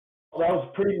was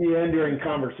a pretty meandering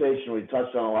conversation. We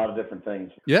touched on a lot of different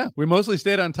things. Yeah, we mostly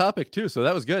stayed on topic too, so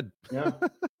that was good. Yeah.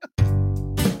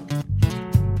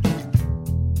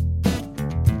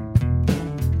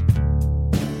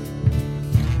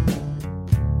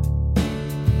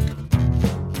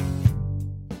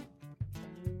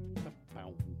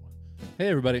 Hey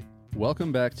everybody,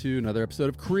 welcome back to another episode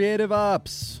of Creative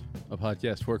Ops, a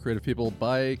podcast for creative people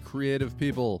by creative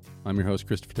people. I'm your host,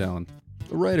 Christopher Talon,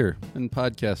 a writer and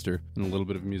podcaster and a little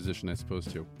bit of a musician, I suppose,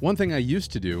 too. One thing I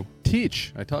used to do,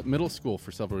 teach. I taught middle school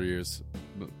for several years.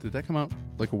 Did that come out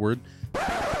like a word?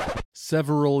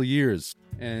 Several years.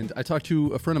 And I talked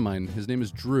to a friend of mine. His name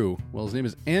is Drew. Well, his name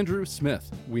is Andrew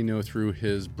Smith. We know through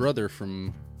his brother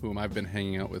from whom I've been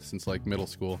hanging out with since like middle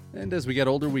school. And as we got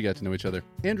older, we got to know each other.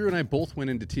 Andrew and I both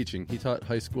went into teaching. He taught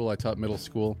high school, I taught middle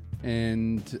school,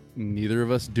 and neither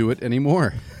of us do it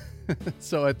anymore.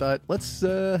 So I thought, let's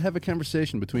have a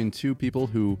conversation between two people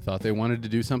who thought they wanted to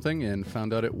do something and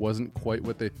found out it wasn't quite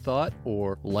what they thought,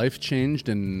 or life changed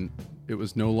and it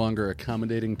was no longer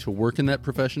accommodating to work in that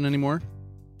profession anymore.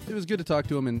 It was good to talk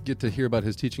to him and get to hear about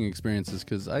his teaching experiences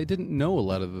because I didn't know a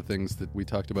lot of the things that we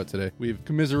talked about today. We've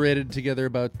commiserated together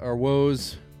about our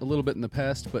woes a little bit in the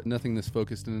past, but nothing this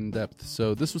focused and in depth.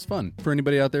 So this was fun. For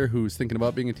anybody out there who's thinking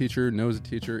about being a teacher, knows a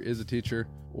teacher, is a teacher,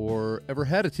 or ever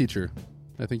had a teacher,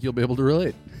 I think you'll be able to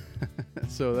relate.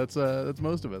 So that's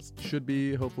most of us. Should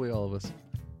be hopefully all of us.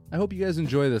 I hope you guys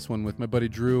enjoy this one with my buddy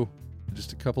Drew.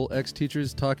 Just a couple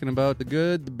ex-teachers talking about the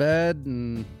good, the bad,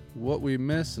 and what we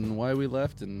miss and why we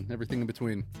left and everything in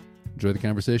between. Enjoy the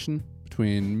conversation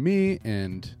between me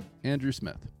and Andrew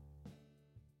Smith.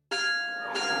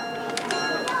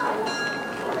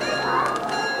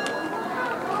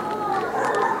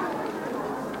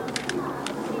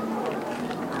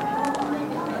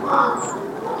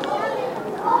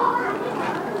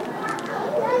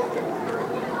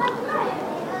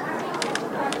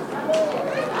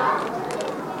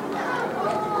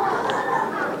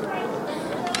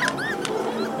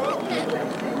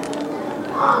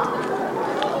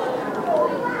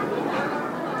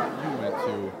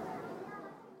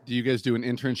 Do you guys do an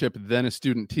internship, then a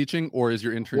student teaching, or is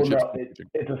your internship teaching?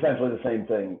 It's essentially the same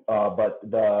thing, but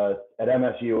at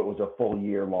MSU it was a full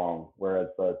year long, whereas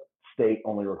the state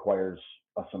only requires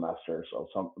a semester. So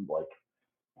something like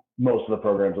most of the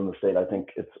programs in the state, I think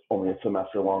it's only a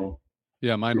semester long.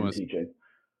 Yeah, mine was teaching.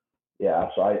 Yeah,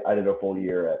 so I did a full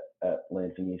year at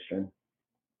Lansing Eastern,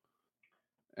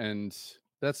 and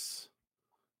that's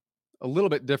a little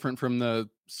bit different from the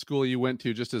school you went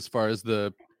to, just as far as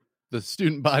the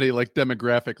student body, like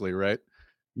demographically, right?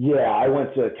 Yeah, I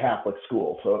went to a Catholic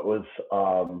school, so it was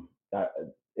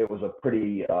a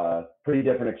pretty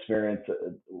different experience.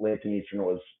 Lansing Eastern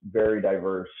was very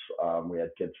diverse. We had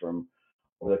kids from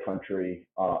over the country,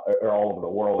 or all over the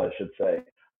world, I should say,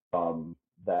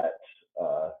 that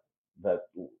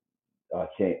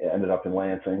ended up in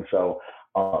Lansing. So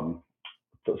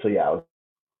yeah, it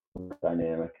was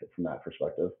dynamic from that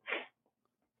perspective.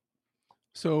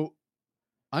 So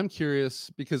I'm curious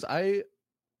because the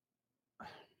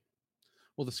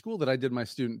school that I did my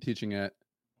student teaching at,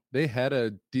 they had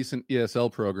a decent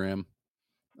ESL program,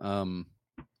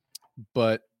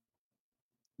 but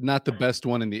not the best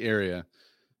one in the area.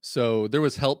 So there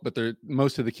was help, but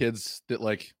most of the kids that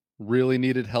like really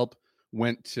needed help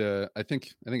went to, I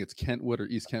think it's Kentwood or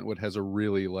East Kentwood has a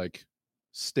really like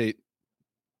state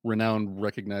renowned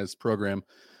recognized program.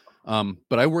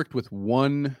 But I worked with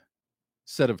one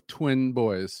set of twin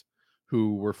boys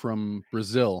who were from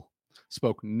Brazil,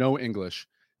 spoke no English,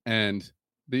 and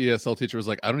the ESL teacher was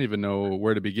like, I don't even know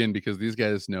where to begin because these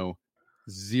guys know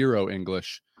zero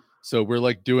English. So we're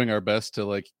like doing our best to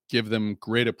like give them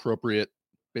grade appropriate,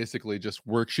 basically just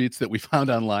worksheets that we found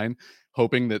online,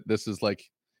 hoping that this is like,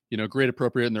 grade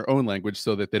appropriate in their own language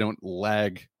so that they don't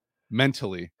lag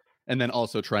mentally, and then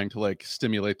also trying to like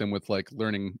stimulate them with like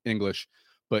learning English.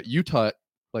 But you taught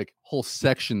like whole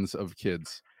sections of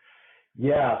kids.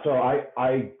 Yeah, so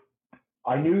I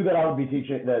knew that I would be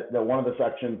teaching that one of the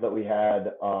sections that we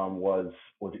had was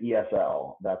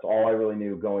ESL. That's all I really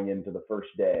knew going into the first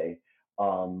day.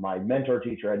 My mentor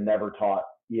teacher had never taught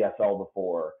ESL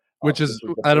before, which is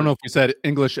I don't know if we said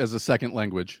English as a second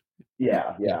language.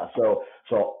 Yeah. So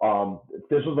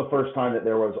this was the first time that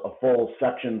there was a full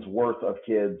section's worth of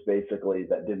kids basically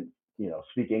that didn't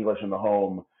speak English in the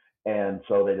home. And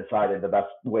so they decided the best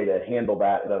way to handle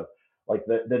that, like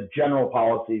the general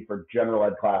policy for general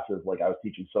ed classes, like I was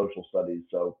teaching social studies.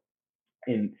 So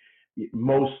in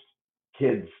most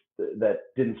kids that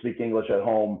didn't speak English at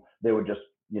home, they would just,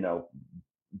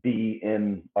 be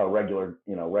in a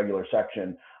regular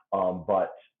section.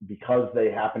 But because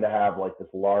they happened to have like this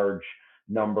large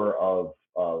number of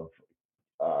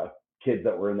kids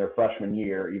that were in their freshman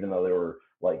year, even though they were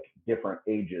like different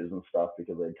ages and stuff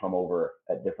because they'd come over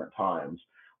at different times.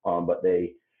 But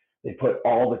they put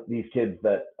all these kids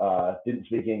that didn't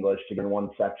speak English together in one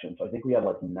section. So I think we had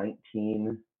like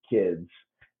 19 kids,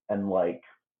 and like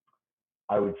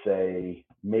I would say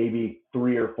maybe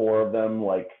 3 or 4 of them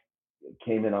like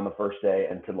came in on the first day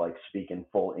and could like speak in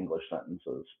full English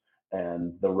sentences,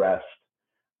 and the rest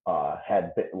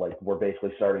were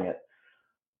basically starting at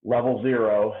level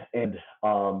 0, and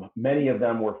many of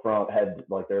them had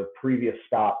like their previous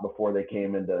stop before they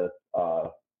came into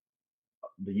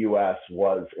the U.S.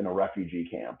 was in a refugee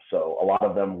camp. So a lot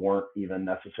of them weren't even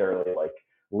necessarily like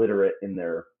literate in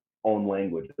their own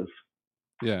languages.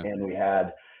 Yeah. And we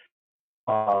had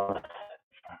out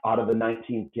of the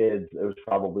 19 kids, it was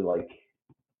probably like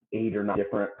 8 or 9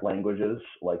 different languages.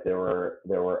 Like there were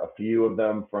a few of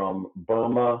them from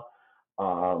Burma,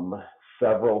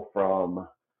 several from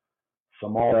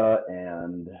Somalia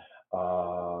and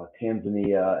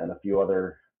Tanzania, and a few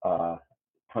other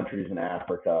countries in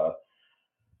Africa.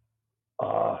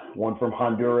 One from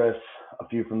Honduras, a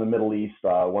few from the Middle East,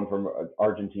 one from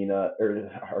Afghanistan,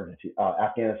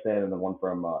 and then one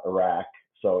from Iraq.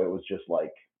 So it was just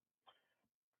like,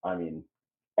 I mean,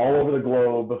 all over the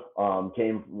globe,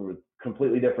 came with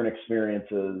completely different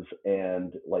experiences,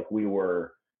 and like we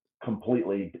were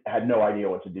completely had no idea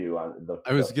what to do on the.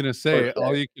 I was going to say, first day.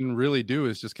 all you can really do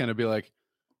is just kind of be like,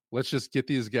 let's just get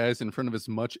these guys in front of as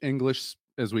much English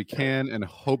as we can, and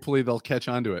hopefully they'll catch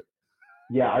on to it.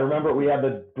 Yeah, I remember we had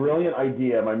the brilliant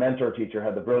idea. My mentor teacher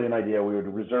had the brilliant idea. We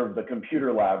would reserve the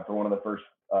computer lab for one of the first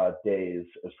days.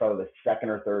 It was probably the second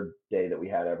or third day that we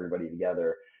had everybody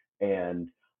together, and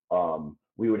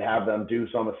we would have them do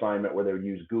some assignment where they would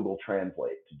use Google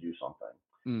Translate to do something.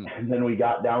 And then we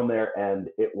got down there, and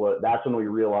that's when we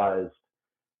realized.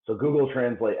 So Google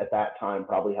Translate at that time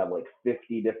probably had like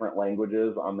 50 different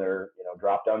languages on their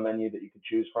drop-down menu that you could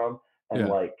choose from, and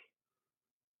like.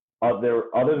 Other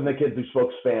than the kids who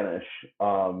spoke Spanish,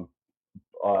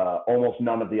 almost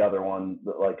none of the other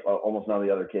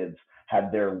kids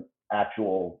had their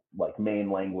actual like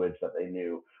main language that they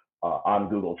knew on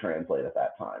Google Translate at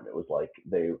that time. It was like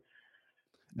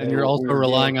and you're also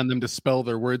relying on them to spell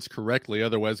their words correctly.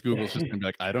 Otherwise, Google's just gonna be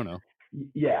like, I don't know.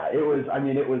 Yeah, it was. I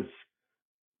mean, it was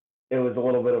a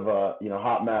little bit of a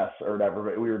hot mess or whatever,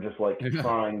 but we were just like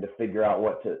trying to figure out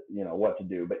what to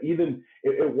do. But even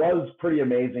it was pretty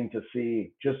amazing to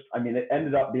see. Just, I mean, it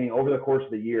ended up being over the course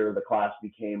of the year, the class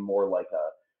became more like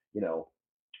a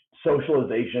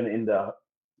socialization into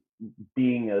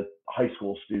being a high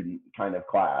school student kind of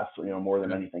class, more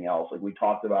than anything else. Like we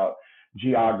talked about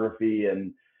geography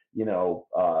and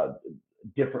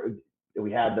different.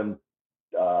 We had them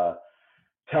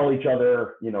tell each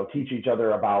other, teach each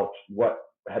other about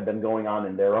what had been going on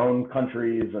in their own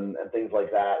countries and things like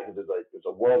that. Because it's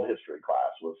a world history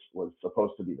class was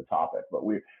supposed to be the topic, but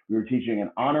we were teaching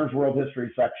an honors world history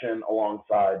section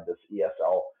alongside this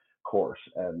ESL course.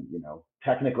 And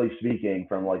technically speaking,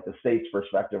 from like the state's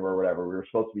perspective or whatever, we were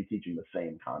supposed to be teaching the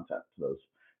same content to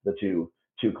the two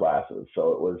classes.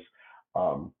 So it was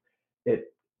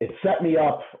it set me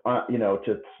up,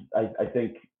 to I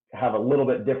think have a little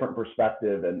bit different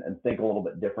perspective and think a little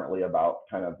bit differently about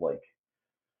kind of like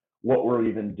what we're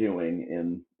even doing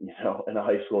in a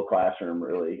high school classroom,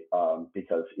 really,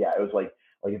 because it was like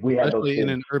if we had especially those kids, in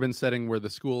an urban setting where the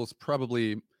school's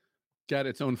probably got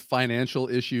its own financial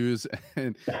issues,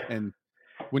 and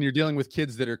when you're dealing with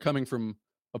kids that are coming from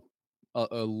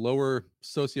a lower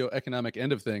socioeconomic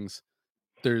end of things,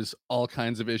 there's all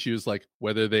kinds of issues, like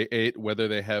whether they ate, whether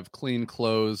they have clean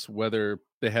clothes, whether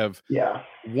they have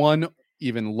one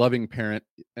even loving parent,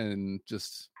 and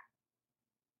just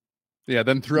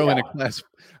then throw in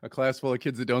a class full of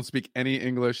kids that don't speak any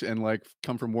English and like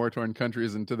come from war-torn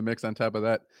countries into the mix on top of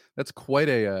that. That's quite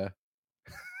a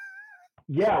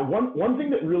one thing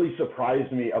that really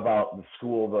surprised me about the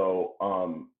school, though,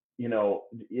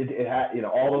 it had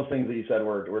all those things that you said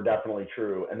were definitely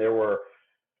true, and there were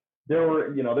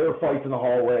fights in the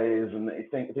hallways and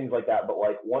things like that. But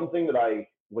like one thing that I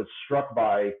was struck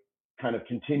by kind of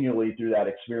continually through that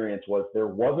experience was there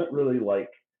wasn't really like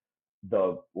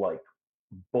the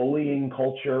bullying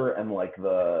culture and like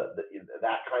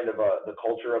that kind of the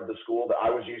culture of the school that I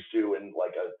was used to in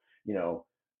like a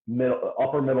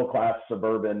upper middle class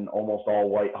suburban, almost all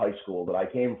white high school that I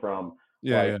came from.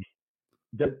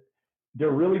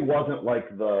 There really wasn't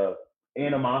like the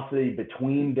animosity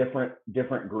between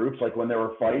different groups. Like when there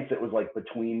were fights, it was like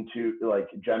between two,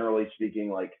 generally speaking,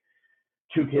 like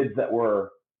two kids that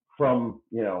were from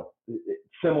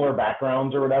similar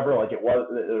backgrounds or whatever. Like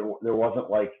there wasn't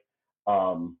like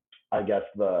I guess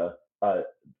a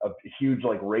huge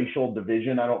like racial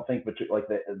division. I don't think, but like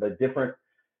the different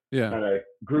kind of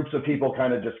groups of people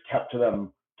kind of just kept to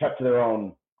their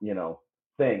own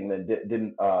thing that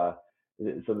didn't.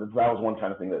 So that was one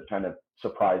kind of thing that kind of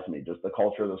surprised me, just the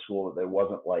culture of the school, that there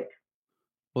wasn't like.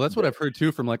 Well, that's what I've heard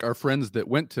too from like our friends that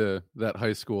went to that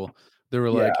high school. They were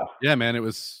Yeah. like, yeah, man, it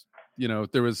was,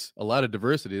 there was a lot of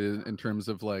diversity in terms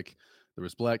of like, there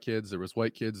was black kids, there was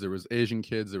white kids, there was Asian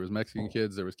kids, there was Mexican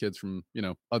kids, there was kids from,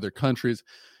 other countries.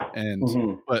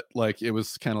 And, but like, it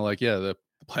was kind of like, yeah, the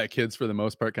black kids for the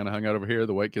most part kind of hung out over here.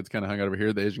 The white kids kind of hung out over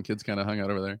here. The Asian kids kind of hung out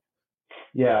over there.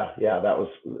 Yeah. That was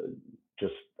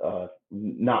just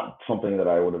not something that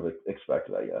I would have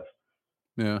expected, I guess.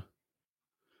 Yeah.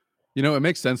 It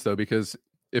makes sense though, because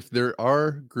if there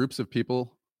are groups of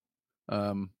people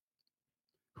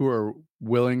who are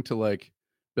willing to like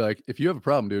be like, if you have a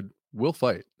problem, dude, we'll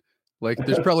fight. Like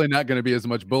there's probably not going to be as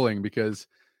much bullying because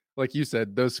like you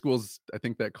said, those schools, I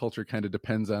think that culture kind of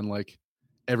depends on like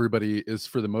everybody is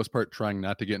for the most part trying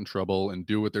not to get in trouble and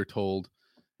do what they're told.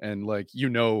 And like,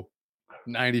 90%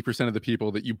 of the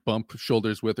people that you bump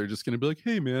shoulders with are just going to be like,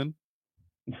 hey man.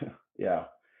 Yeah.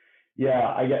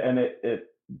 I get, and it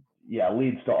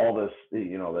leads to all this,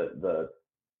 the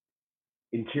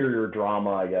interior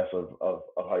drama, I guess, of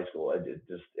high school.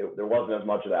 There wasn't as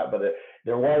much of that, but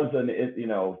there was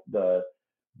the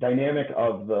dynamic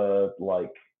of the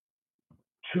like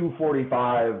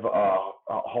 245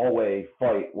 hallway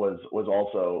fight was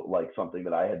also like something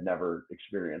that I had never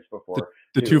experienced before.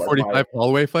 The 245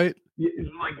 hallway fight?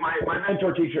 Like my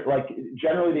mentor teacher, like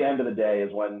generally the end of the day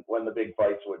is when the big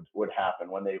fights would happen,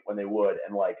 when they would,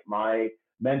 and like my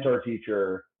mentor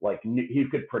teacher, like he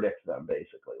could predict them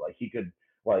basically. Like he could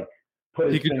like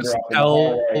put his finger up in the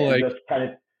hallway, like, and just kind of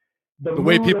the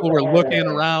way people were looking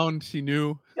around. He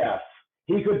knew. Yes,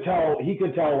 he could tell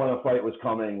when a fight was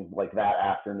coming, like that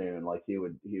afternoon. Like he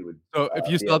would. So if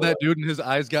you saw that dude and his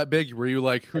eyes got big, were you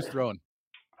like, who's throwing?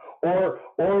 Or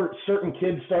certain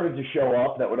kids started to show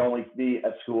up that would only be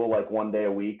at school like one day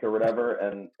a week or whatever,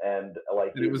 and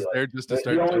like and it was there just to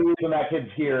start. The only reason that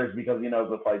kid's here is because he knows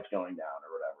the fight's going down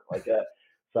or whatever. Like that.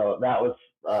 So that was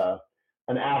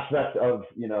an aspect of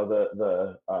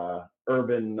the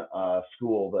urban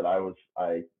school that I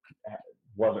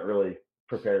wasn't really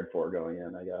prepared for going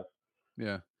in, I guess.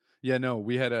 Yeah. No,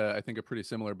 we had I think a pretty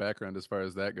similar background as far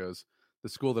as that goes. The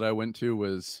school that I went to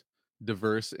was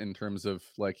diverse in terms of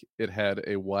like it had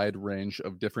a wide range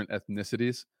of different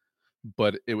ethnicities,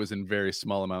 but it was in very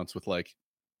small amounts, with like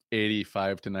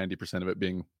 85 to 90% of it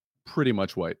being pretty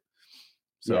much white.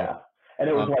 So yeah, and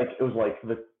it was like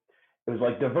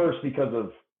diverse because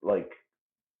of like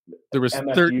there was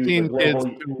MSU, 13 kids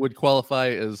who would qualify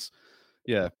as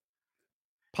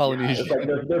Polynesian. Yeah, like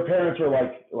their parents were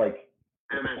like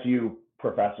MSU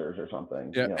professors or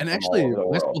something. Yeah, and actually,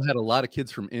 my school had a lot of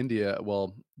kids from India.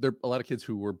 Well, there are a lot of kids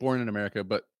who were born in America,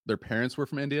 but their parents were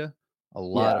from India. A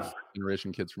lot of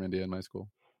generation kids from India in my school.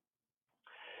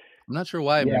 I'm not sure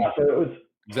why. So it was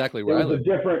exactly where I lived.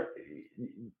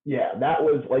 That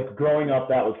was like growing up.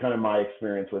 That was kind of my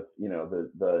experience with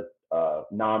the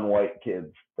non-white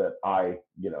kids that I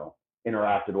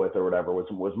interacted with or whatever was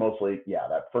mostly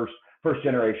that first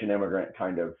generation immigrant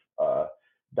kind of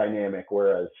dynamic,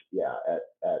 whereas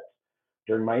at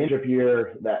during my internship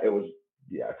year that it was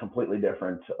completely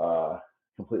different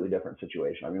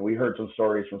situation. I mean, we heard some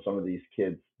stories from some of these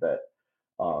kids that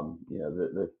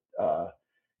the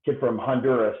kid from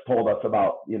Honduras told us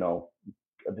about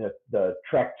the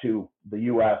trek to the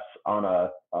U.S. on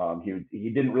a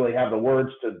he didn't really have the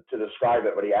words to describe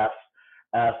it, but he asked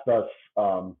us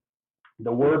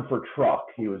the word for truck.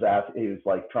 He was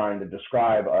like trying to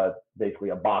describe basically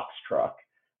a box truck.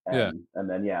 And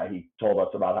then he told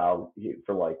us about how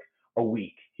for like a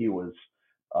week he was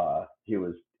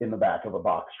in the back of a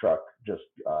box truck just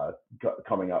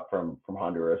coming up from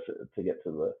Honduras to get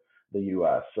to the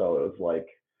U.S. So it was like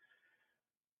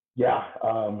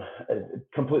a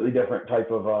completely different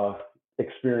type of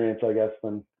experience, I guess,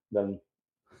 than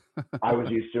I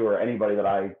was used to, or anybody that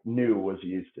I knew was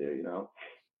used to.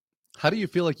 How do you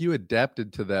feel like you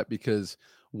adapted to that? Because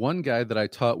one guy that I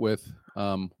taught with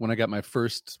when I got my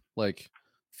first like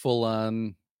full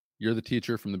on, you're the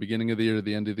teacher from the beginning of the year to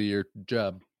the end of the year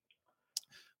job,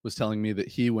 was telling me that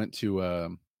he went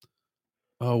to,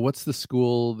 what's the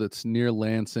school that's near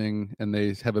Lansing? And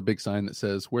they have a big sign that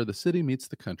says where the city meets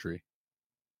the country.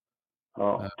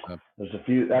 Oh, there's a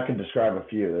few. I can describe a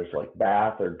few. There's like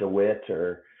Bath or DeWitt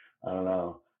or I don't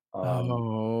know. Williamston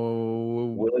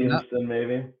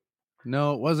maybe.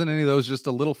 No, it wasn't any of those. Just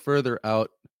a little further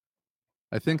out.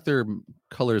 I think their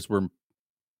colors were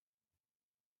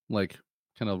like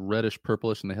kind of reddish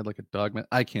purplish, and they had like a dog.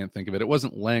 I can't think of it. It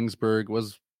wasn't Langsberg.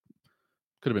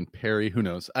 Could have been Perry. Who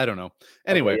knows? I don't know.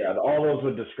 Anyway, okay, yeah, all those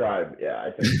would describe. Yeah,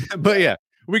 I think. but yeah,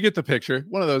 we get the picture.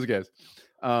 One of those guys.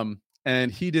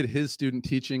 And he did his student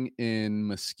teaching in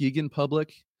Muskegon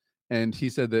Public. And he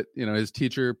said that, his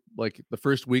teacher, like the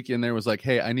first week in there was like,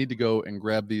 hey, I need to go and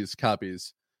grab these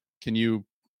copies. Can you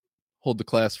hold the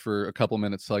class for a couple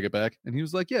minutes till I get back? And he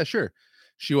was like, yeah, sure.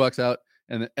 She walks out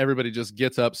and everybody just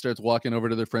gets up, starts walking over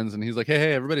to their friends. And he's like,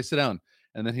 hey, everybody sit down.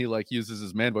 And then he like uses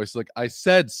his man voice. He's like, I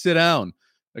said, sit down.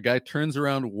 A guy turns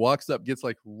around, walks up, gets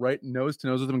like right nose to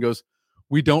nose with him and goes,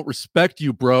 we don't respect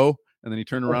you, bro. And then he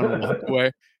turned around and walked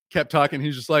away, kept talking.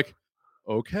 He's just like,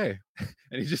 okay.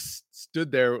 And he just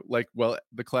stood there like, well,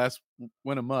 the class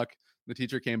went amok. The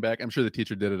teacher came back. I'm sure the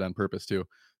teacher did it on purpose too.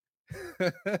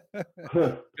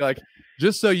 Like,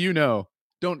 just so you know,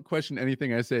 don't question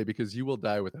anything I say because you will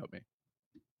die without me.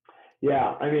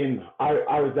 Yeah, I mean,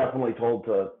 I was definitely told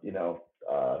to,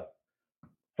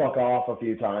 fuck off a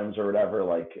few times or whatever,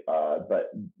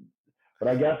 but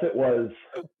I guess it was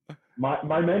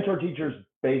my mentor teacher's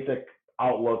basic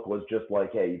outlook was just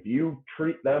like, hey, if you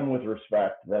treat them with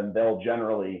respect, then they'll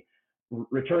generally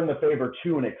return the favor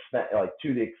to an extent, like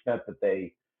to the extent that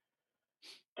they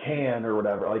can or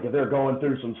whatever. Like if they're going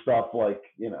through some stuff, like,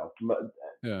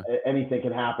 anything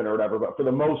can happen or whatever. But for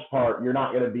the most part, you're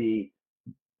not going to be,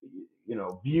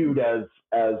 viewed as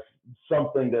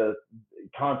something to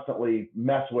constantly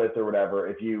mess with or whatever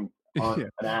if you aren't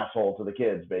an asshole to the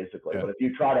kids, basically. But if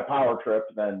you try to power trip,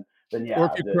 then yeah. Or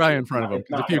if you cry in front of them,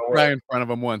 because if you cry in front of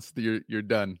them once, you're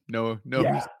done. No.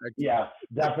 Yeah,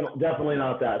 definitely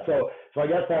not that. So I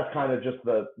guess that's kind of just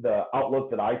the outlook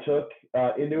that I took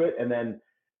into it. And then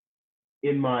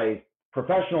in my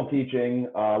professional teaching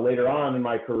later on in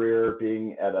my career,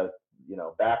 being at a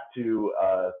back to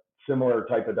a similar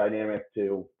type of dynamic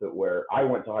to where I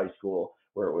went to high school,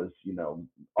 where it was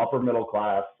upper middle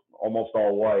class, almost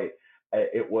all white.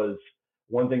 It was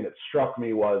one thing that struck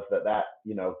me was that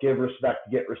give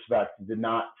respect, get respect did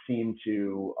not seem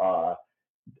to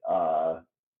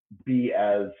be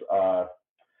as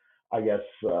I guess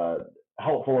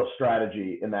helpful a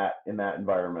strategy in that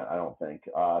environment. I don't think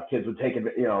kids would take it.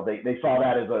 They saw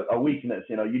that as a weakness.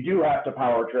 You do have to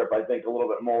power trip, I think, a little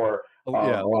bit more a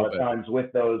lot of times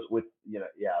with the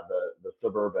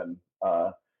suburban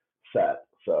set.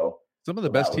 So some of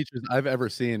the best teachers I've ever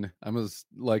seen, I was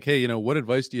like, hey, what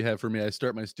advice do you have for me? I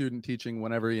start my student teaching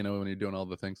whenever, when you're doing all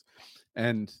the things.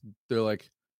 And they're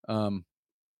like,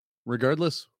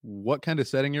 regardless what kind of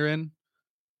setting you're in,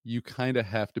 you kind of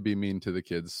have to be mean to the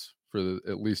kids for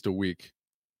at least a week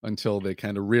until they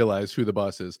kind of realize who the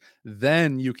boss is.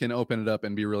 Then you can open it up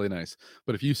and be really nice.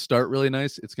 But if you start really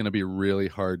nice, it's going to be really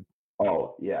hard.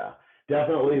 Oh yeah,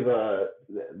 definitely the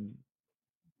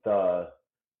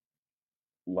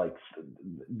like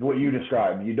what you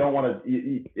described. You don't want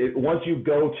to. Once you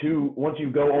go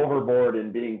overboard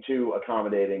in being too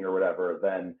accommodating or whatever,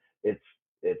 then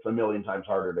it's a million times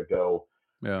harder to go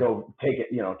take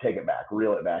it back,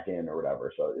 reel it back in or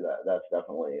whatever. So that's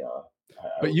definitely.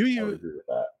 I would agree with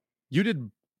that. You did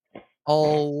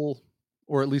all,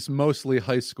 or at least mostly,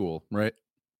 high school, right?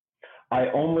 When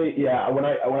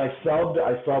I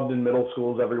subbed in middle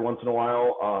schools every once in a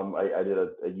while. I did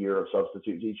a year of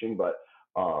substitute teaching, but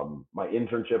my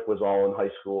internship was all in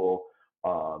high school,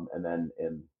 and then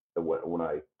when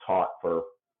I taught for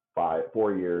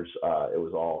 4 years, it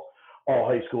was all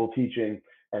high school teaching,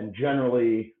 and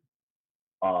generally,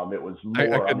 it was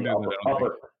more on the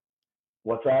upper.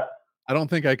 What's that? I don't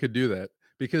think I could do that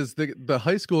because the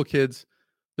high school kids,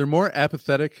 they're more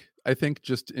apathetic, I think,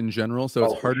 just in general. So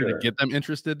it's harder to get them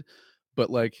interested. But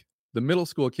like the middle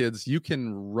school kids, you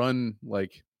can run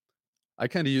like. I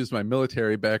kind of used my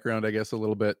military background, I guess, a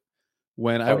little bit.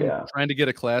 When I'm trying to get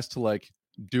a class to like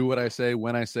do what I say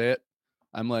when I say it,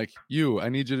 I'm like, I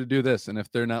need you to do this. And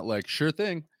if they're not like, sure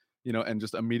thing, and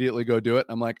just immediately go do it,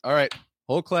 I'm like, all right,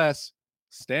 whole class,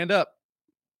 stand up.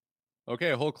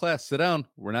 Okay, whole class, sit down.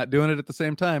 We're not doing it at the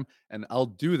same time. And I'll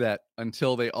do that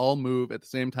until they all move at the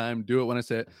same time, do it when I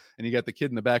say it. And you got the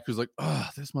kid in the back who's like, oh,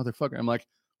 this motherfucker. I'm like,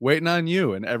 waiting on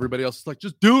you. And everybody else is like,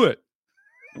 just do it.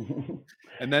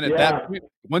 And then at that point,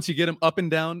 once you get them up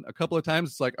and down a couple of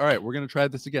times, it's like, all right, we're going to try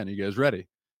this again. Are you guys ready?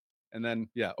 And then,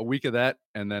 a week of that.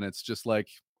 And then it's just like,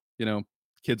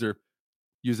 kids are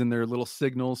using their little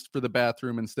signals for the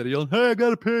bathroom instead of yelling, hey, I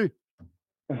got to pee.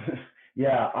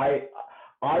 Yeah, I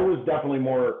was definitely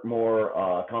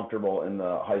more comfortable in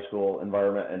the high school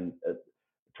environment. And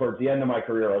towards the end of my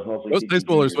career, I was mostly. Those high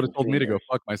schoolers would have told me to go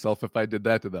fuck myself if I did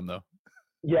that to them, though.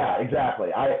 Yeah, exactly.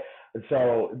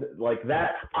 So like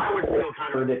that, I would feel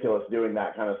kind of ridiculous doing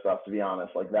that kind of stuff, to be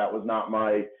honest. Like that was not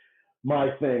my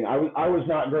thing. I was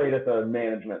not great at the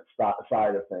management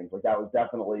side of things. Like that was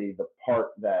definitely the part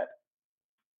that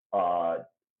uh,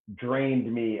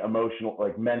 drained me emotional,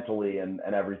 like mentally and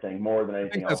everything more than I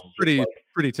anything think else. that's It's just like,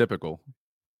 pretty typical.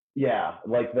 yeah,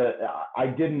 like I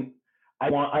didn't, I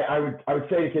would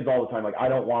say to kids all the time, like, I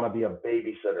don't want to be a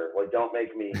babysitter. Like, don't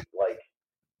make me like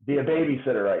be a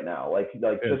babysitter right now. Like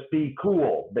Yeah. just be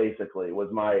cool, basically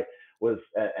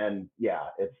and yeah,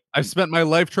 I've spent my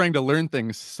life trying to learn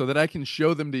things so that I can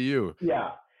show them to you.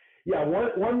 yeah. Yeah,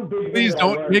 one big thing Please that I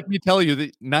don't learned. make me tell you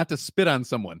that not to spit on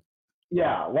someone.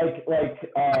 Yeah,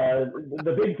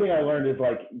 the big thing I learned is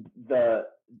like the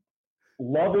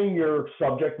loving your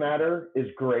subject matter is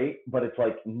great, but it's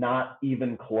like not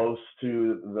even close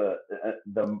to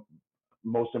the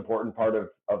most important part of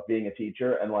being a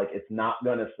teacher, and like it's not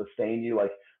going to sustain you.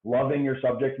 Like loving your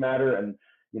subject matter and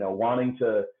wanting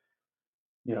to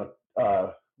you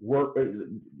know work,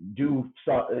 do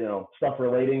stuff, stuff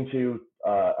relating to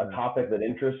a topic that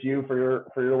interests you for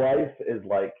your life is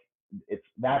like,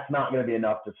 that's not going to be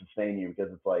enough to sustain you,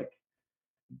 because it's like,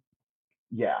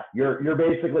 yeah, you're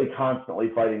basically constantly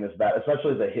fighting this battle,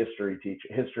 especially as a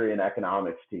history and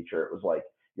economics teacher. It was like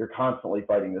you're constantly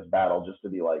fighting this battle just to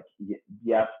be like,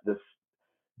 yes,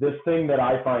 this thing that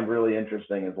I find really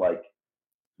interesting is like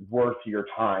worth your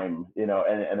time,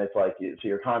 and it's like, so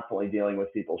you're constantly dealing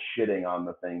with people shitting on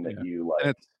the thing that Yeah. you And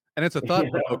like. it's a You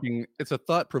know?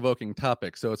 thought provoking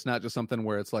topic. So it's not just something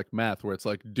where it's like math, where it's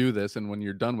like do this and when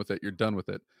you're done with it, you're done with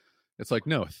it. It's like,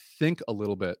 no, think a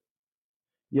little bit.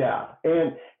 Yeah,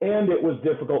 and it was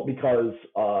difficult because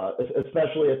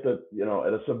especially at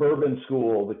at a suburban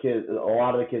school, a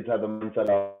lot of the kids had the mindset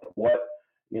of what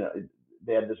you know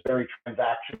they had this very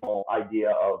transactional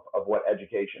idea of what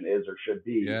education is or should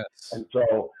be, Yes. and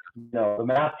so the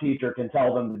math teacher can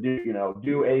tell them to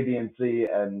do A, B, and C,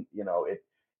 and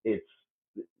it's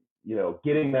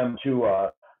getting them to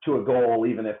a goal,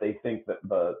 even if they think that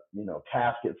the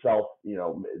task itself,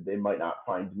 they might not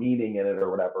find meaning in it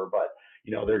or whatever, but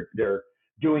they're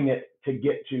doing it to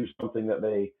get to something that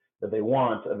they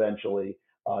want eventually,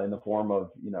 in the form of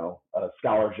a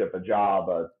scholarship, a job,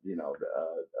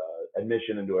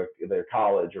 admission into their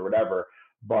college or whatever.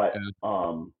 But Yeah.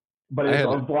 I it's a had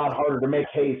lot harder to make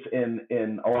case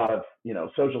in a lot of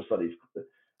social studies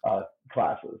uh,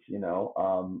 classes.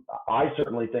 I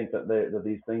certainly think that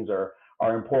these things are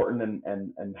important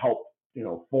and help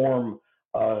form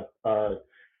a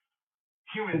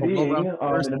human a being well-rounded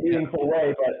person. in a Yeah. meaningful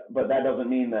way, but that doesn't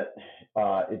mean that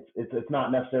it's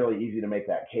not necessarily easy to make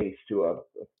that case to a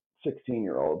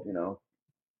 16-year-old.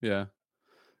 Yeah.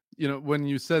 When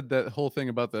you said that whole thing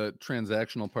about the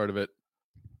transactional part of it,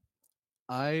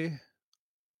 I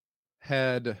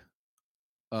had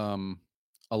um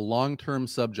a long-term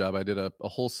sub job. I did a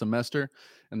whole semester,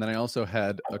 and then I also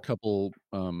had a couple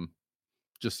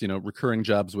just recurring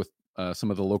jobs with some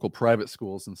of the local private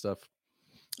schools and stuff.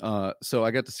 So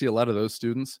I got to see a lot of those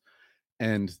students,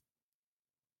 and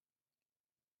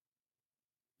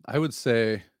I would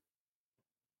say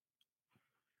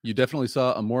you definitely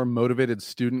saw a more motivated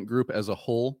student group as a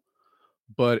whole,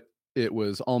 but it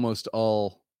was almost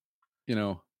all, you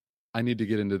know, I need to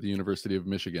get into the University of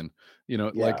Michigan,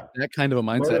 like Yeah, that kind of a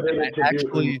mindset. And motivated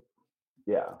to do.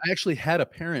 Yeah, I actually had a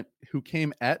parent who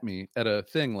came at me at a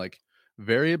thing, like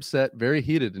very upset, very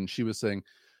heated, and she was saying,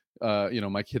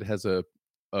 my kid has a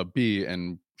B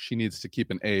and she needs to keep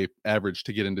an A average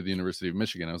to get into the University of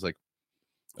Michigan. I was like,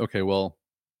 okay, well,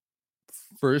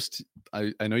 first,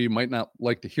 I know you might not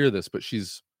like to hear this, but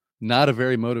she's not a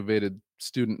very motivated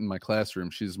student in my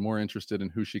classroom. She's more interested in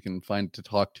who she can find to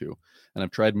talk to. And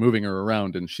I've tried moving her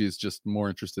around, and she's just more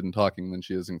interested in talking than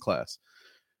she is in class.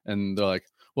 And they're like,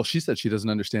 well, she said she doesn't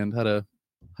understand how to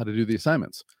do the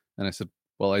assignments. And I said,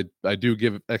 well, I do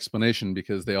give explanation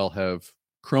because they all have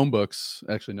Chromebooks.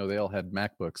 Actually, no, they all had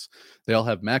MacBooks. They all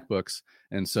have MacBooks.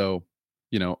 And so,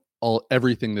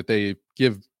 everything that they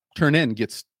turn in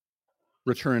gets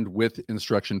returned with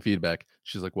instruction feedback.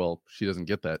 She's like, well, she doesn't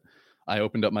get that. I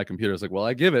opened up my computer. I was like, well,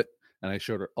 I give it. And I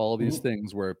showed her all these mm-hmm.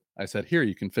 things where I said, here,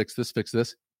 you can fix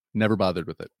this, never bothered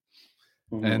with it.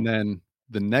 Mm-hmm. And then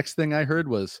the next thing I heard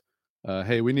was,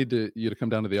 hey, we need you to come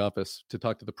down to the office to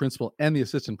talk to the principal and the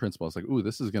assistant principal. I was like, ooh,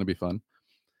 this is going to be fun.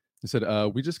 He said,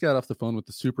 we just got off the phone with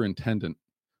the superintendent.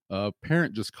 A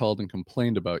parent just called and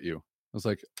complained about you. I was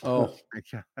like, oh my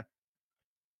God.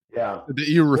 Yeah, That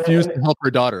you refused to help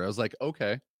her daughter. I was like,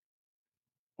 okay.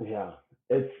 Yeah,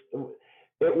 it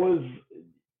was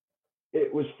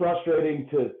frustrating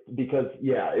because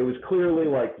it was clearly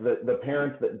like the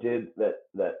parents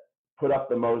that put up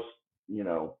the most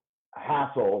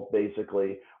hassle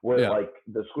basically, where Yeah. like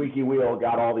the squeaky wheel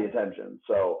got all the attention.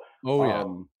 So, Oh yeah.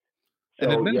 um,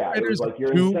 And yeah, it was administrators like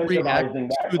you're do react incentivizing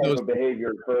that to type those of things.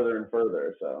 behavior further and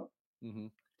further. So, Hmm.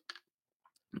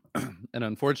 And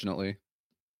unfortunately,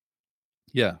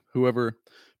 yeah, whoever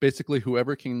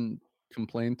can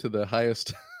complain to the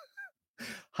highest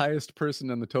highest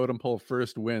person in the totem pole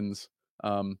first wins.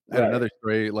 I had right. another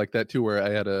story like that too, where I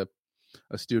had a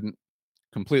student,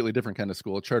 completely different kind of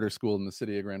school, a charter school in the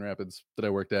city of Grand Rapids that I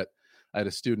worked at. I had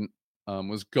a student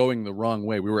was going the wrong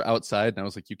way. We were outside, and I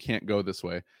was like, "You can't go this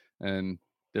way," and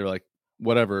they were like,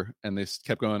 "Whatever," and they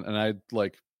kept going, and I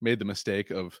like made the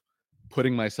mistake of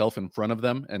putting myself in front of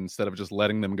them instead of just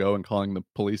letting them go and calling the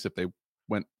police if they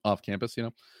went off campus,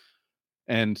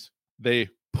 and they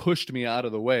pushed me out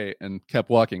of the way and kept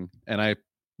walking, and I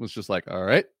was just like, "All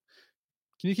right,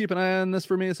 can you keep an eye on this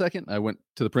for me a second?" I went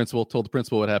to the principal, told the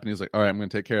principal what happened. He was like, "All right, I'm going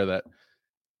to take care of that."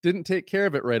 Didn't take care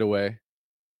of it right away.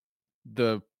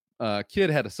 The kid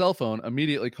had a cell phone,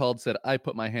 immediately called, said, "I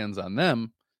put my hands on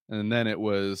them." And then it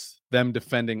was them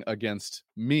defending against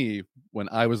me when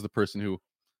I was the person who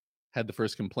had the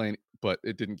first complaint, but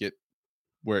it didn't get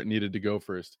where it needed to go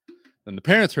first. Then the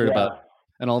parents heard about it, Yeah.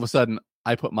 and all of a sudden,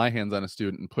 I put my hands on a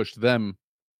student and pushed them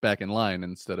back in line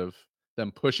instead of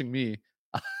them pushing me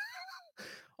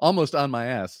almost on my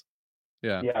ass.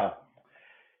 Yeah, Yeah.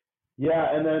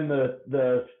 Yeah. And then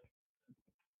the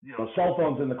cell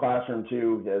phones in the classroom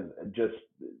too just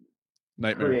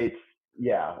nightmare. creates,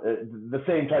 yeah, the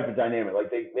same type of dynamic.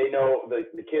 Like they know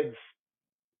the kids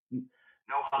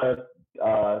know how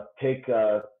to take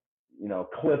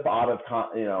clip out of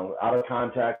out of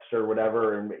context or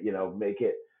whatever, and make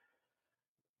it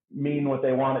mean what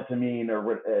they want it to mean,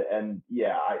 and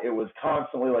yeah, it was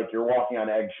constantly like you're walking on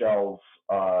eggshells.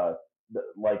 uh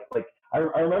I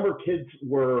remember kids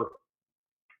were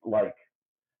like,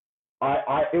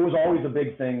 it was always a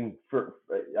big thing for,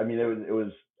 I mean, it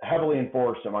was heavily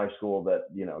enforced in my school that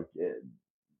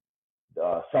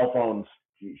cell phones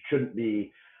shouldn't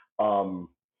be, um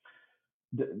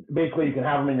basically you can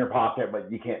have them in your pocket,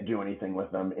 but you can't do anything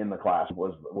with them in the class,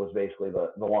 was basically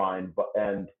the line. But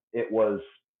and it was,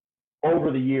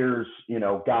 over the years,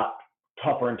 got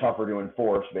tougher and tougher to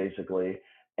enforce, basically.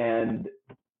 And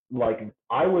like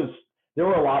there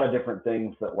were a lot of different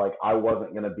things that like I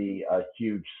wasn't going to be a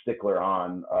huge stickler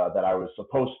on, that I was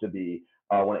supposed to be,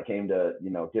 when it came to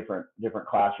different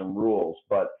classroom rules.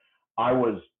 But I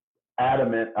was I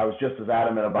was just as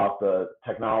adamant about the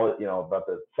technology, about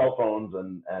the cell phones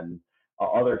and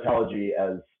other technology,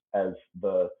 as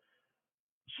the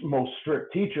most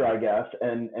strict teacher, I guess.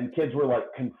 And kids were like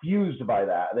confused by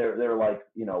that. They're like,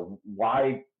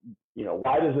 why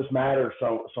does this matter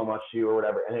so much to you, or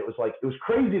whatever. And it was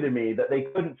crazy to me that they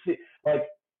couldn't see, like,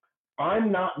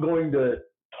 I'm not going to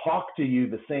talk to you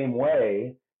the same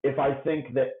way if I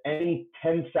think that any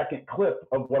 10-second clip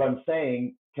of what I'm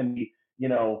saying can be,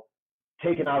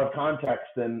 taken out of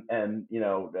context and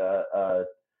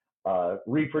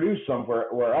reproduced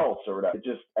somewhere else or whatever.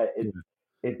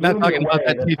 It Not blew me talking about away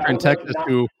that that teacher that in was like Texas not.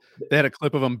 who they had a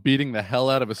clip of him beating the hell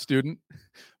out of a student.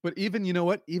 But even, you know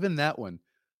what? Even that one,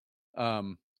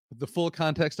 um, the full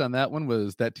context on that one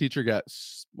was that teacher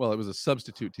well, it was a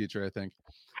substitute teacher, I think,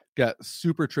 got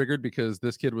super triggered because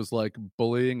this kid was like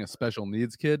bullying a special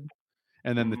needs kid.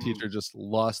 And then the Mhm. teacher just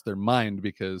lost their mind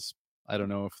because I don't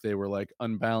know if they were like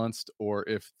unbalanced or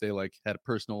if they like had a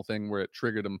personal thing where it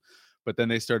triggered them. But then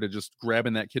they started just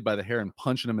grabbing that kid by the hair and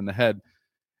punching him in the head.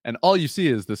 And all you see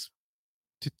is this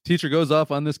teacher goes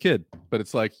off on this kid, but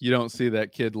it's like you don't see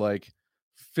that kid like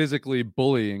physically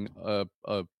bullying a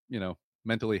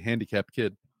mentally handicapped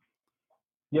kid.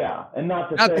 Yeah, and not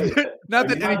to Not say that, not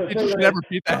that any not to teacher say should that it ever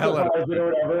beat the hell out of a justifies it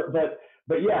student. or whatever,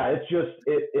 but yeah, it's just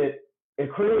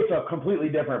it creates a completely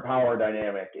different power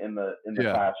dynamic in the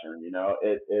Yeah, classroom.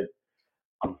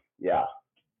 Yeah,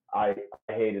 I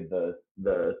hated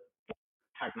the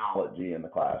technology in the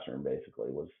classroom.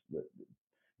 Basically,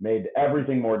 made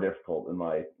everything more difficult in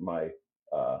my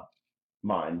uh,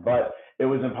 mind. But it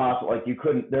was impossible. Like, you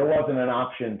couldn't. There wasn't an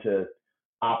option to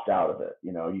opt out of it.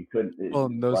 You couldn't. well,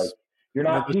 and Like, those you're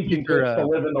not this teaching teacher, kids to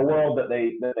live in the world that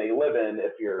they live in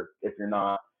if you're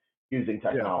not using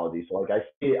yeah, technology. So like,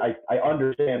 I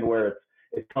understand where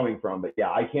it's coming from, but yeah,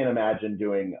 I can't imagine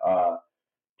doing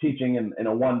teaching in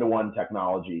a one-to-one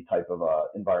technology type of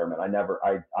environment. I never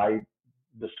I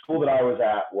the school that I was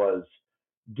at was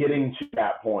getting to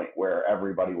that point where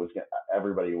everybody was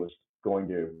going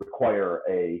to require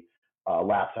a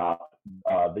laptop.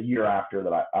 The year after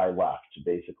that I left,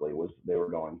 basically, was they were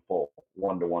going full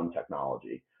one-to-one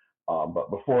technology. But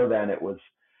before then, it was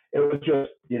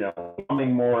just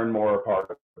becoming more and more a part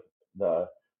of the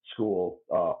school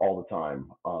all the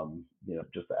time.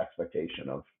 Just the expectation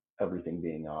of everything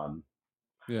being on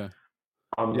Yeah.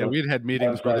 on Yeah, the we'd had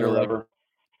meetings where website they or were like, whatever.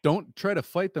 don't try to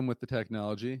fight them with the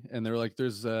technology. And they're like,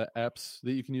 there's apps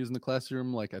that you can use in the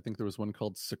classroom. Like I think there was one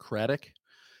called Socratic,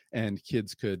 and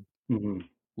kids could Mm-hmm.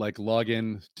 like log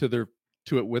in to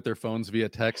it with their phones via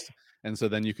text. And so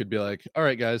then you could be like, all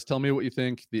right, guys, tell me what you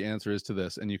think the answer is to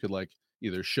this. And you could like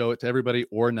either show it to everybody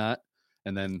or not.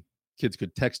 And then kids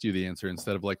could text you the answer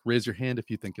instead of like, raise your hand if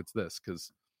you think it's this.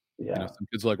 Cause Yeah. some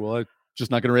kids are like, well, I'm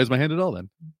just not going to raise my hand at all then.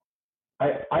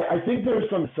 I think there's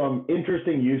some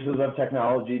interesting uses of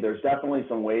technology. There's definitely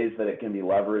some ways that it can be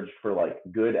leveraged for like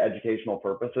good educational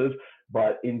purposes,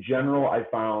 but in general, I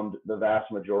found the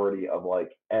vast majority of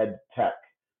like ed tech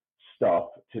stuff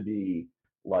to be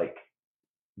like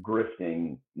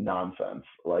grifting nonsense.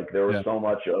 Like there was Yeah. so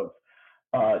much of,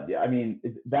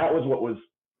 that was what was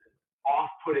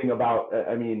off-putting about.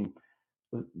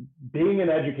 Being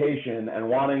in education and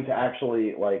wanting to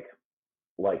actually like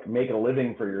make a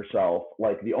living for yourself,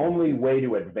 like the only way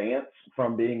to advance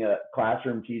from being a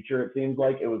classroom teacher, it seems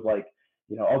like it was like,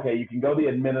 okay, you can go the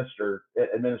administrator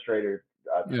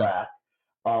Yeah. track,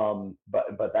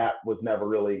 but that was never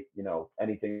really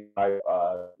anything I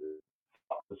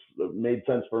made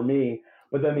sense for me.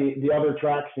 But then the other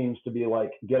track seems to be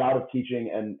like get out of teaching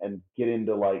and get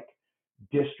into like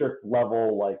district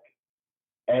level like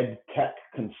ed tech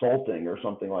consulting or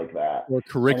something like that. Or And it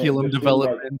curriculum just seemed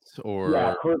like, development yeah,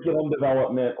 or curriculum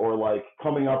development or like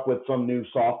coming up with some new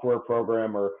software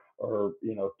program or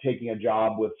taking a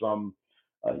job with some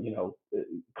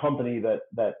company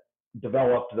that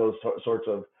developed those sorts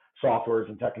of softwares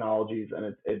and technologies.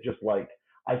 And it just like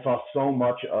I saw so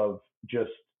much of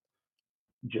just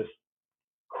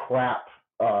crap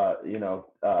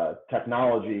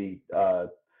technology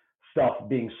stuff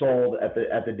being sold at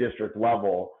the district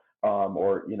level,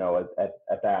 or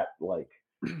at that like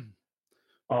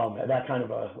at that kind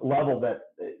of a level that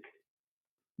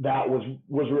was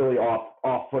really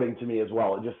off-putting to me as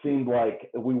well. It just seemed like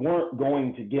we weren't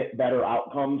going to get better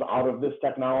outcomes out of this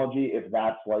technology if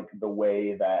that's like the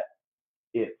way that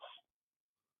it's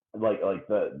like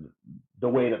the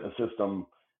way that the system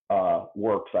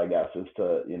works, I guess, is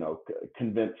to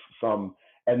convince some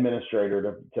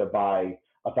administrator to buy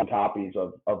 1,000 copies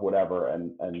of whatever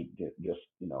and just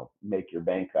make your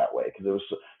bank that way, because it was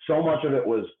so much of it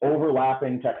was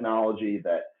overlapping technology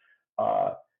that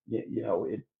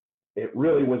it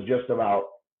really was just about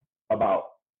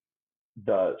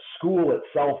the school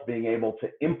itself being able to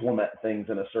implement things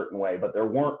in a certain way, but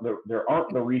there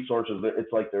aren't the resources.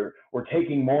 It's like we're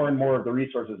taking more and more of the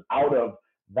resources out of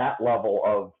that level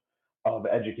of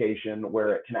education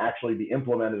where it can actually be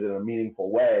implemented in a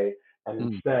meaningful way,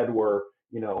 and instead we're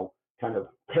kind of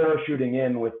parachuting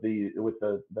in with the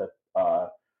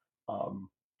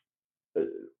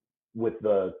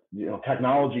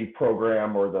technology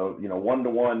program or the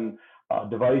one-to-one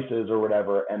devices or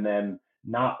whatever, and then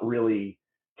not really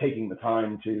taking the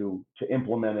time to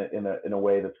implement it in a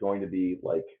way that's going to be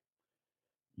like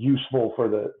useful for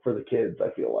the kids. I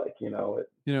feel like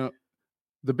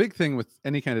the big thing with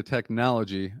any kind of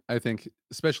technology, I think,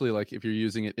 especially like if you're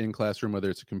using it in classroom, whether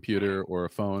it's a computer or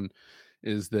a phone,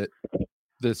 is that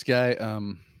this guy,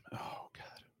 oh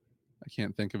God, I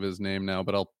can't think of his name now,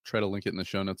 but I'll try to link it in the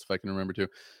show notes if I can remember to.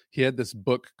 He had this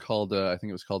book called, I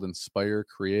think it was called Inspire,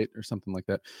 Create, or something like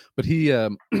that. But he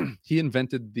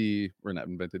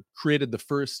created the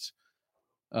first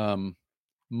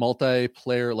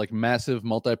multiplayer, like massive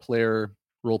multiplayer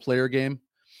role player game.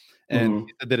 And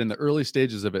he said that in the early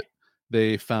stages of it,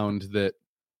 they found that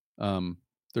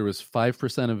there was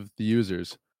 5% of the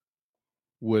users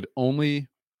would only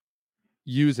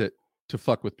use it to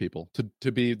fuck with people.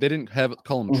 To be, they didn't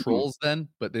call them trolls then,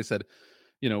 but they said,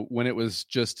 when it was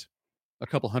just a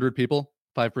couple hundred people,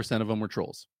 5% of them were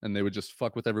trolls, and they would just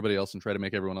fuck with everybody else and try to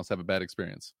make everyone else have a bad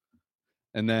experience.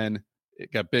 And then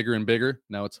it got bigger and bigger.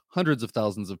 Now it's hundreds of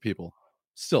thousands of people.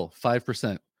 Still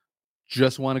 5%.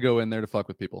 Just want to go in there to fuck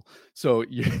with people. So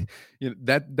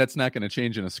that's not going to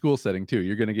change in a school setting too.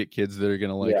 You're going to get kids that are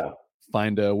going to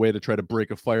find a way to try to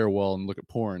break a firewall and look at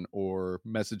porn, or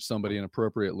message somebody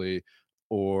inappropriately,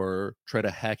 or try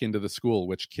to hack into the school,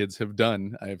 which kids have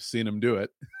done. I've seen them do it.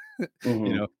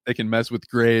 They can mess with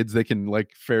grades. They can,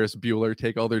 like Ferris Bueller,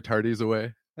 take all their tardies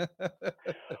away.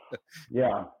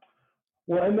 Yeah.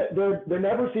 Well, and there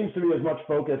never seems to be as much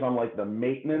focus on like the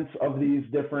maintenance of these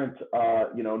different,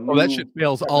 new that shit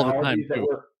fails all the time too.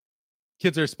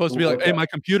 Kids are supposed to be like, "Hey, my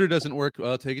computer doesn't work.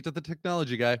 I'll take it to the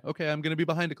technology guy. Okay, I'm going to be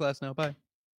behind a class now. Bye."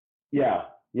 Yeah,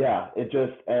 Yeah, it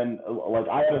just, and like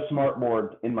I had a smart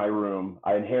board in my room.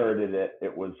 I inherited it.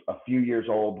 It was a few years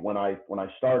old when I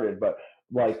started, but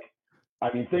like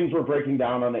I mean things were breaking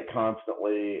down on it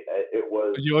constantly. It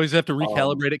was You always have to um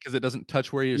recalibrate it because it doesn't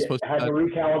touch where you're yeah, supposed I to had to touch.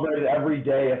 recalibrate it every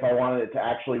day if I wanted it to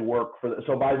actually work for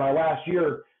so by my last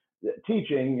year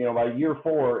teaching, by year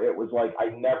 4, it was like I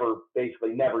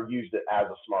basically never used it as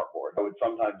a smart board. I would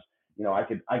sometimes, I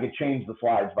could change the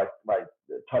slides by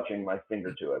touching my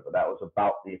finger to it, but that was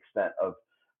about the extent of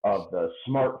the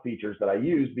smart features that I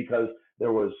used because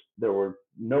there were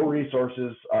no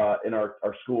resources in our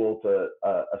school to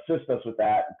assist us with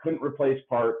that. Couldn't replace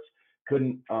parts.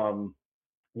 Couldn't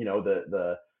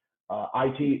the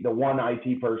the one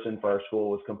IT person for our school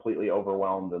was completely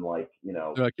overwhelmed and like,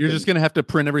 They're like, "You're just couldn't. gonna have to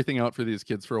print everything out for these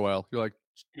kids for a while." You're like,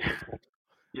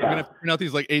 "I'm gonna Yeah, have to print out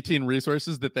these, like, 18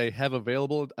 resources that they have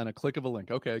available on a click of a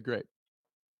link." Okay, great.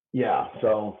 yeah.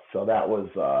 So that was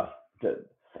the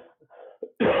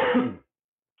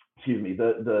excuse me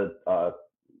the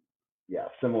yeah,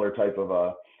 similar type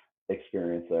of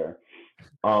experience there.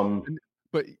 Um, And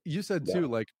but you said yeah. too,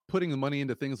 like, putting the money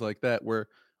into things like that where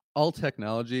all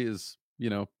technology is,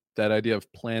 that idea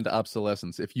of planned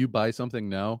obsolescence. If you buy something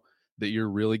now that you're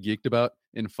really geeked about,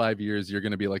 in 5 years, you're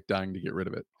gonna be, like, dying to get rid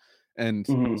of it. And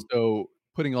Mhm. so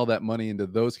putting all that money into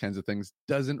those kinds of things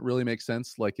doesn't really make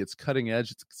sense. Like, it's cutting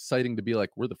edge, it's exciting to be like,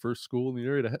 "We're the first school in the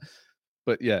area to ha,"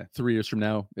 but yeah, 3 years from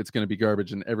now, it's gonna be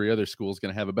garbage and every other school is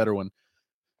gonna have a better one.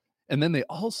 And then they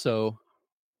also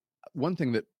one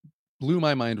thing that blew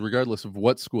my mind, regardless of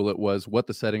what school it was, what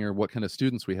the setting or what kind of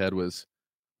students we had, was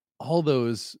all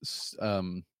those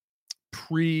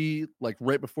like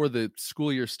right before the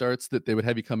school year starts, that they would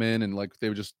have you come in and like they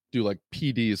would just do like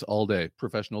PDs all day,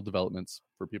 professional developments,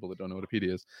 for people that don't know what a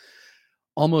PD is.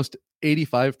 Almost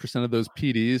 85% of those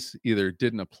PDs either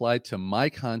didn't apply to my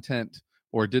content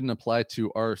or didn't apply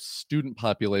to our student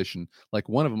population. Like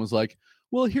one of them was like,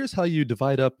 well, here's how you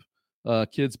divide up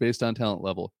kids based on talent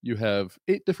level. You have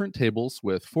 8 different tables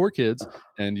with 4 kids,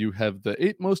 and you have the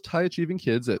 8 most high achieving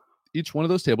kids at each one of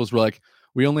those tables. We're like,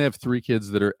 we only have 3 kids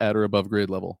that are at or above grade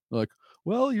level. They're like,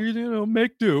 well,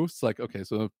 make do. It's like, okay,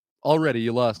 so already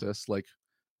you lost us. Like,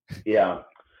 Yeah.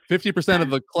 50% of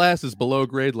the class is below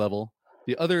grade level.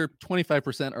 The other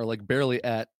 25% are like barely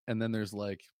at, and then there's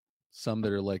like some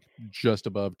that are like just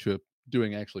above to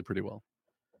doing actually pretty well.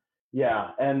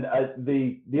 Yeah, and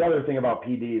the other thing about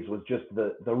PDs was just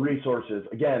the resources.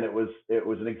 Again, it was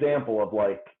an example of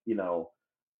like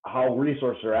how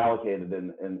resources are allocated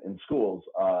in schools.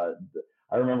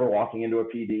 I remember walking into a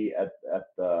PD at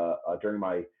the during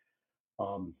my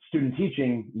student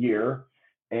teaching year,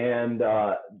 and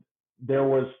there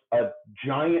was a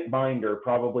giant binder,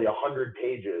 probably 100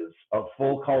 pages of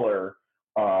full color,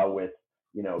 with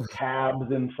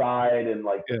tabs inside and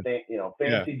like Yeah, yeah,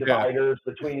 fancy yeah, dividers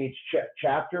between each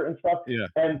chapter and stuff. yeah.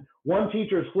 And one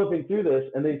teacher is flipping through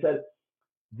this, and they said,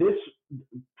 "This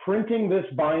printing this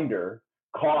binder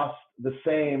costs the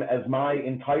same as my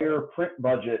entire print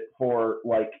budget for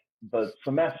like the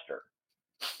semester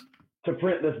to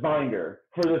print this binder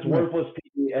for this Yeah. worthless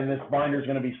PD, and this binder is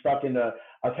going to be stuck in a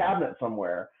cabinet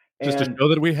somewhere." Just to And show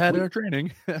that we had we, our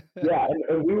training. yeah,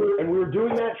 and we were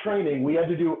doing that training. We had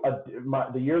to do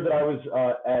the year that I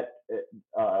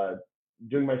was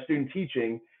doing my student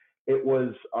teaching. It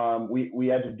was we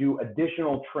had to do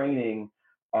additional training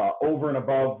over and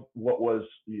above what was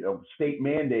state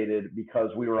mandated because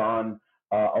we were on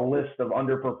a list of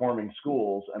underperforming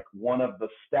schools, and one of the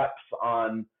steps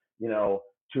on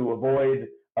to avoid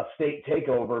a state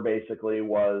takeover basically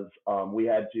was we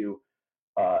had to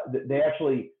they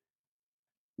actually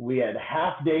we had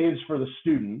half days for the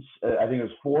students. I think it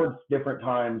was 4 different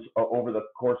times over the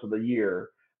course of the year.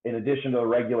 In addition to the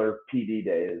regular PD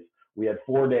days, we had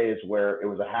 4 days where it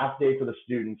was a half day for the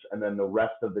students, and then the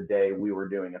rest of the day we were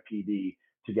doing a PD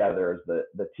together as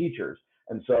the teachers.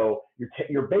 And so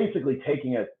you're basically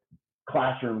taking a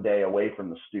classroom day away from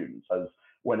the students, as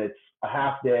when it's a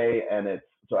half day and it's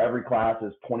so every class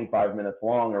is 25 minutes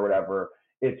long or whatever.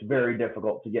 It's very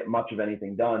difficult to get much of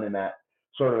anything done in that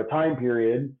sort of a time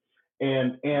period.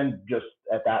 And just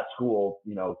at that school,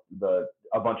 the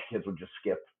a bunch of kids would just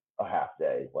skip a half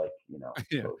day, like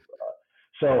Yeah.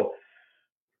 so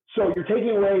so you're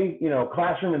taking away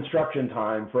classroom instruction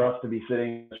time for us to be sitting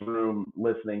in this room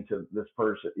listening to this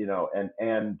person,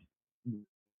 and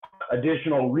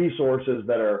additional resources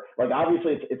that are like,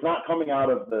 obviously it's not coming out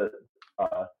of the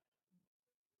uh,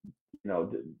 you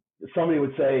know somebody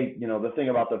would say the thing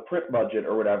about the print budget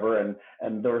or whatever,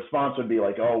 and the response would be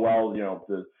like, oh well,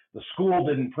 the school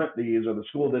didn't print these, or the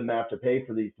school didn't have to pay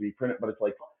for these to be printed. But it's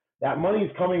like that money's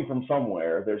coming from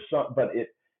somewhere. There's some, but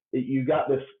you got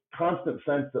this constant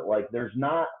sense that like there's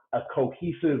not a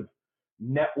cohesive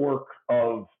network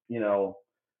of,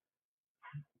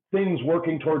 things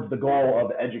working towards the goal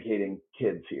of educating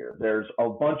kids here. There's a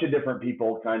bunch of different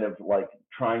people kind of like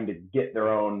trying to get their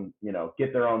own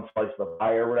slice of the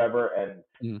pie or whatever,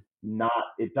 and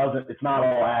it's not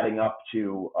all adding up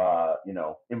to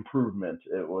improvement.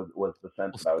 It was the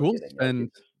sense that I was Schools getting.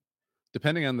 spend,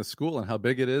 depending on the school and how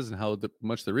big it is and how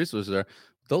much the resources are,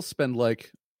 they'll spend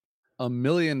like $1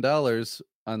 million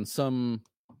on some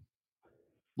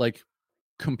like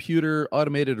computer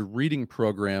automated reading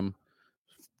program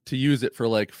to use it for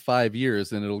like 5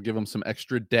 years, and it'll give them some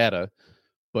extra data.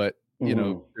 But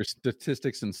there's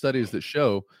statistics and studies that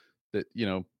show that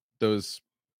those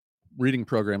reading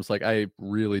programs, like I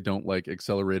really don't like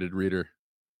Accelerated Reader,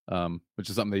 which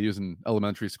is something they use in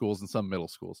elementary schools and some middle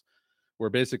schools,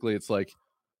 where basically it's like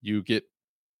you get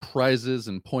prizes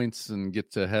and points and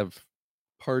get to have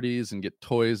parties and get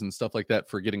toys and stuff like that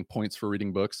for getting points for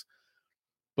reading books.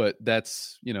 But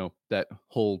that's that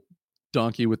whole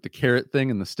donkey with the carrot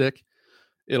thing and the stick.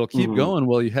 It'll keep going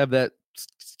while you have that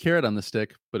carrot on the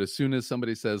stick, but as soon as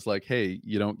somebody says like, hey,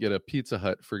 you don't get a Pizza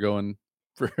Hut for going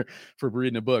for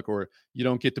reading a book, or you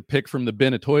don't get to pick from the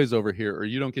bin of toys over here, or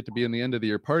you don't get to be in the end of the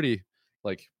year party,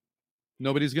 like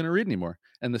nobody's going to read anymore.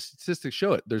 And the statistics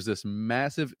show it. There's this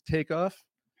massive takeoff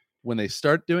when they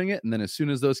start doing it, and then as soon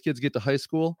as those kids get to high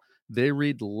school, they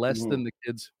read less than the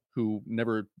kids who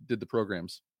never did the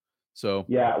programs. So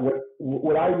yeah,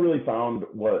 what I really found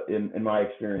in my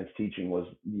experience teaching was,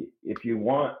 if you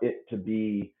want to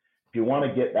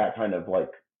get that kind of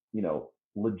like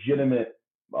legitimate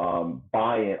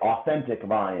buy-in, authentic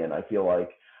buy-in, I feel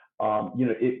like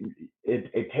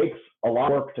it takes a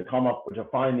lot of work to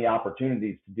find the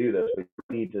opportunities to do this.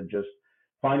 We need to just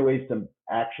find ways to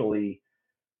actually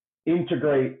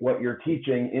integrate what you're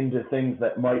teaching into things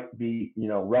that might be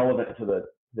relevant to the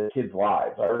kids'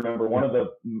 lives. I remember one of the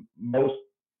most,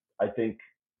 I think,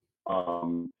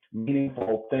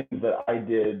 meaningful things that I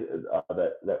did,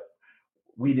 that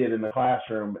we did in the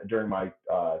classroom during my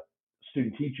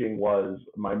student teaching, was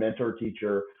my mentor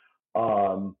teacher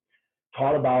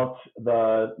taught about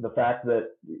the fact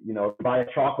that if you buy a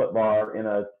chocolate bar in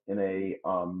a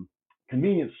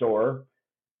convenience store,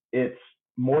 it's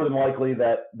more than likely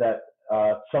that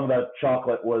some of that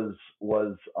chocolate was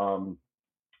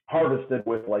harvested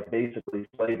with like basically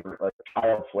slavery, like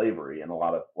child slavery in a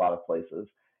lot of places.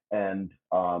 And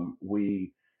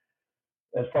we,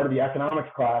 as part of the economics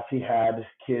class, he had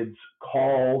kids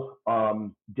call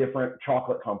different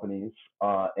chocolate companies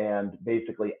and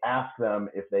basically ask them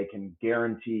if they can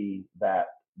guarantee that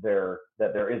there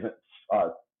isn't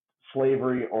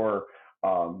slavery or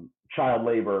child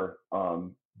labor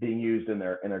being used in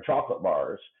their chocolate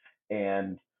bars.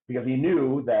 And because he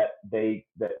knew that they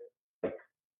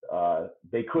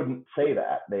couldn't say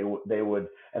that, they would,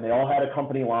 and they all had a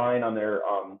company line on their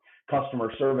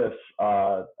customer service.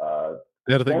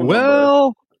 they had to think,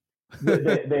 well, they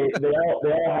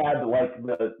all had like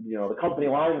the company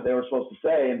line that they were supposed to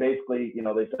say, and basically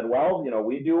they said, well,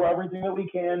 we do everything that we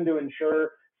can to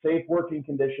ensure safe working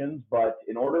conditions, but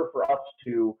in order for us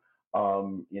to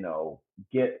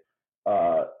get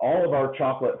all of our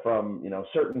chocolate from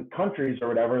certain countries or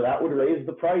whatever, that would raise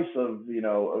the price of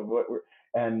of what we're,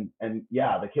 and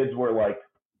yeah, the kids were like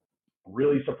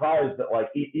really surprised that like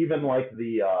even like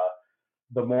the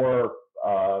more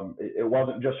it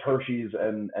wasn't just Hershey's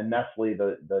and Nestle,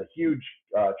 the huge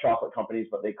chocolate companies,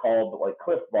 but they called like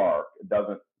Cliff Bar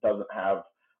doesn't have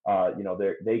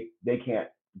they can't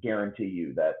guarantee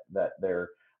you that they're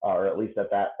or at least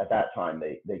at that time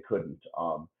they couldn't.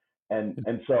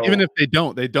 And so even if they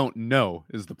don't know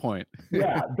is the point.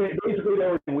 Yeah, basically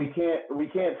we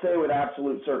can't say with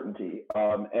absolute certainty.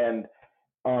 And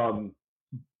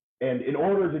in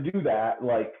order to do that,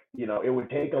 like it would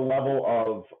take a level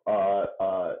of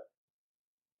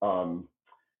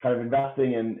kind of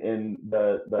investing in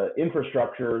the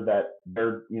infrastructure that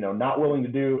they're not willing to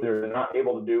do. They're not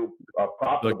able to do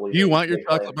profitably. Like, do you want your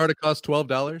chocolate bar to cost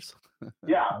 $12?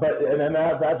 Yeah, and then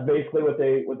that's basically what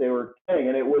they were saying,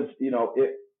 and it was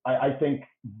I think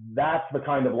that's the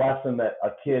kind of lesson that a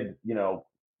kid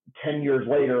 10 years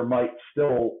later might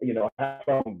still have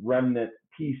some remnant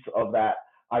piece of that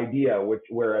idea.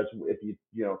 Whereas if you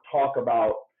talk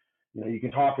about you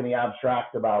can talk in the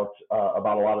abstract about a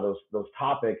lot of those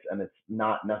topics, and it's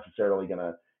not necessarily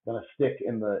gonna stick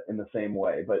in the same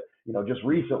way. But just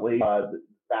recently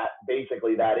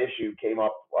that issue came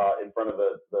up in front of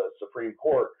the Supreme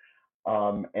Court,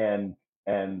 and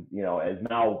is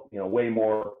now way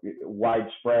more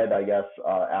widespread, I guess,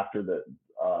 after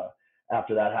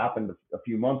that happened a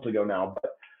few months ago now.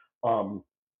 But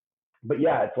But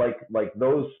yeah, it's like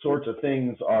those sorts of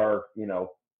things are,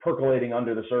 percolating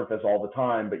under the surface all the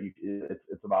time. But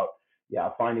it's about,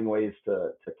 finding ways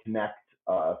to connect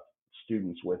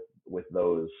students with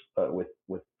those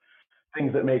with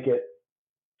things that make it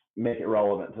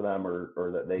relevant to them,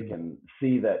 or that they can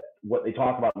see that what they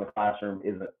talk about in the classroom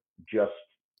isn't just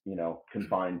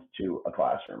confined to a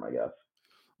classroom, I guess.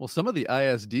 Well, some of the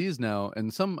ISDs now,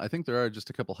 and some, I think there are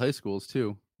just a couple high schools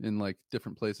too, in like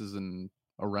different places and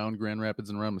around Grand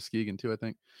Rapids and around Muskegon too, I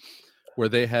think, where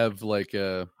they have like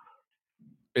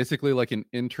basically like an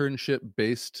internship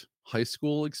based high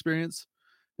school experience.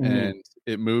 And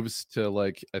it moves to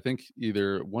like, I think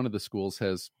either one of the schools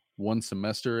has one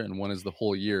semester and one is the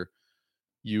whole year.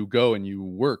 You go and you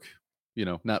work,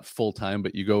 not full time,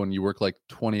 but you go and you work like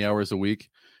 20 hours a week,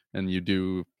 and you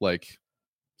do like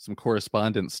some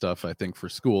correspondence stuff, I think, for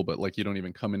school, but like you don't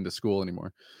even come into school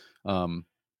anymore. And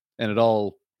it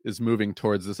all is moving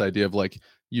towards this idea of like,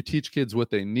 you teach kids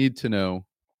what they need to know,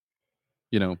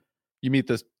 you meet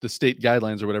the state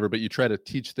guidelines or whatever, but you try to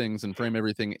teach things and frame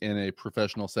everything in a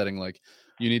professional setting. Like,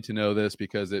 you need to know this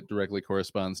because it directly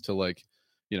corresponds to like,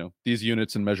 these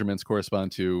units and measurements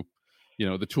correspond to,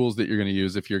 the tools that you're going to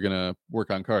use if you're going to work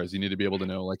on cars. You need to be able to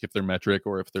know like if they're metric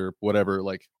or if they're whatever,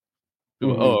 like,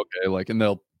 oh, okay. Like, and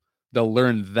they'll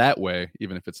learn that way,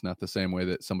 even if it's not the same way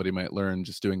that somebody might learn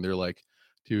just doing their like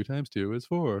 2 times 2 is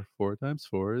 4, 4 times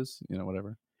 4 is,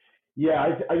 whatever.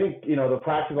 Yeah, I think the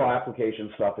practical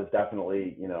application stuff is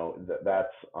definitely that's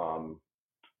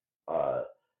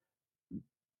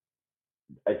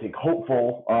I think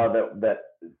hopeful that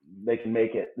they can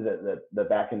make it,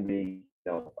 that can be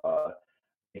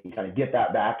they can kind of get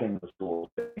that back into the schools.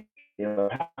 There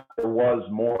was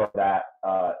more of that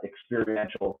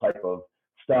experiential type of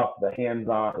stuff, the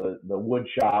hands-on, the wood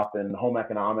shop and home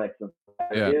economics, and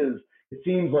it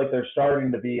seems like there's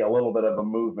starting to be a little bit of a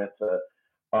movement to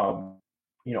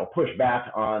push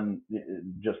back on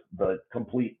just the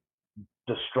complete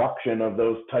destruction of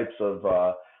those types of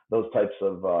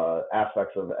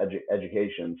aspects of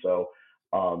education. So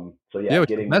which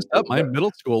getting messed up. My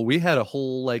middle school, we had a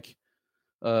whole like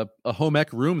a home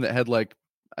ec room that had like,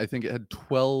 I think it had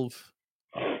 12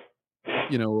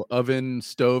 oven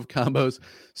stove combos,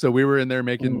 so we were in there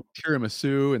making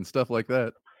tiramisu and stuff like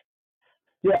that.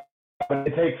 Yeah, but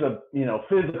it takes a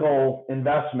physical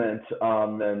investment,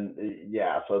 and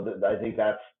so I think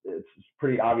it's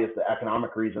pretty obvious the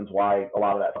economic reasons why a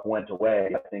lot of that went away.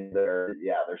 I think there's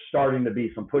starting to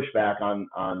be some pushback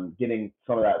on getting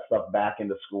some of that stuff back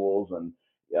into schools, and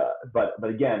but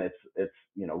again, it's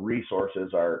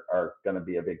resources are going to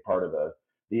be a big part of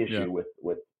the issue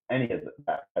with any of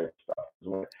that type of stuff.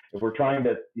 If we're trying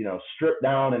to strip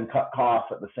down and cut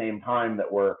costs at the same time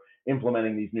that we're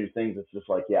implementing these new things, it's just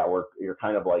like you're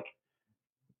kind of like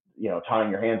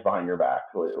tying your hands behind your back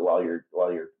while you're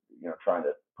trying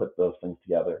to put those things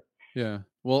together. Yeah,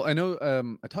 well, I know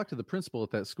I talked to the principal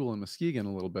at that school in Muskegon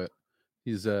a little bit.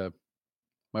 He's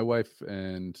my wife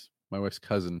and my wife's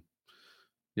cousin.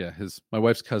 Yeah, my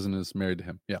wife's cousin is married to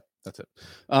him. Yeah, that's it.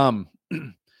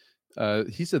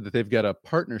 He said that they've got a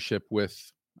partnership with,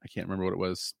 I can't remember what it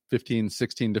was, 15,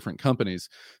 16 different companies.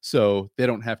 So they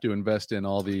don't have to invest in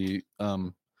all the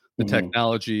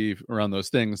technology around those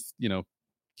things.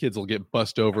 Kids will get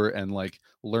bussed over and like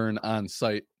learn on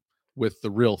site with the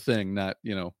real thing, not,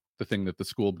 the thing that the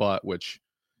school bought, which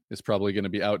is probably going to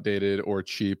be outdated or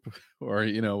cheap or,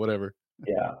 whatever.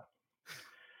 Yeah.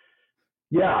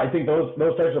 Yeah, I think those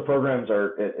types of programs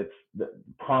it's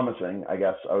promising, I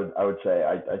guess I would say.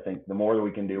 I think the more that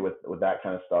we can do with that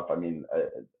kind of stuff, I mean,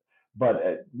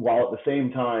 but while at the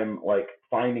same time, like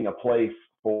finding a place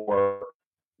for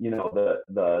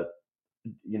the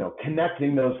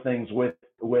connecting those things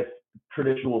with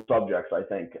traditional subjects, I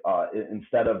think,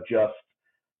 instead of just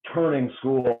turning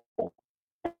school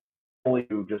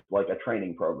to just like a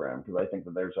training program, because I think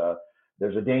that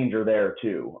there's a danger there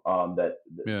too.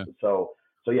 So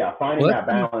finding that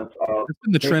balance of that's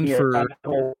been the trend for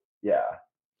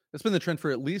that's been the trend for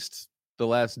at least the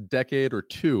last decade or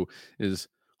two. Is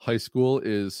high school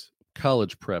is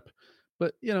college prep,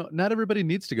 but not everybody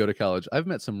needs to go to college. I've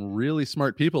met some really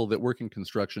smart people that work in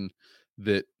construction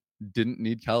that didn't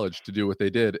need college to do what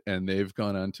they did, and they've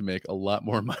gone on to make a lot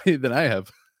more money than I have.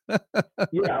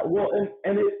 Yeah, well,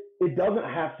 and it doesn't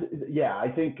have to. Yeah, I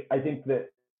think that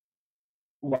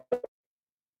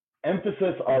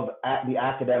emphasis of the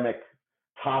academic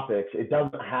topics, it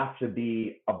doesn't have to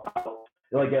be about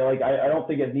like I don't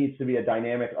think it needs to be a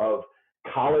dynamic of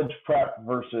college prep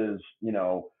versus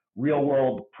real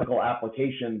world practical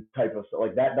application type of stuff.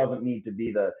 Like that doesn't need to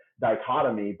be the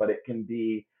dichotomy, but it can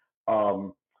be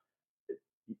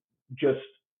just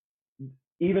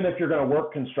even if you're going to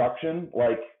work construction,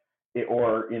 like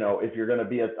or if you're going to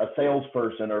be a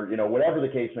salesperson, or whatever the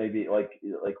case may be, like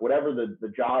whatever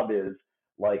the job is,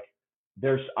 like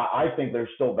I think there's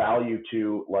still value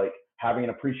to like having an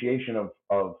appreciation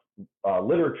of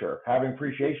literature, having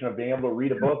appreciation of being able to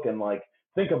read a book and like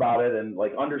think about it and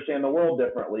like understand the world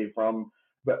differently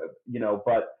but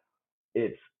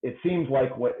it seems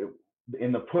like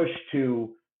in the push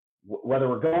to whether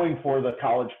we're going for the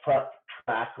college prep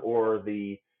track or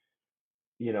the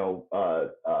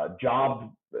job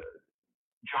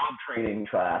training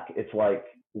track, it's like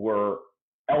we're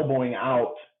elbowing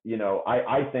out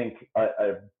I think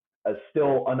a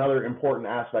still another important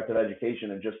aspect of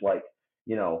education, and just like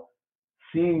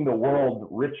seeing the world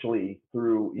richly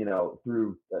through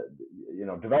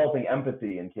developing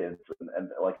empathy in kids, and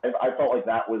like I felt like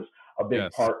that was a big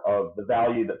Yes. part of the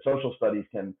value that social studies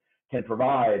can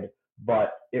provide.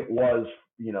 But it was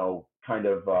kind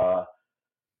of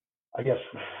I guess,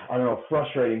 I don't know if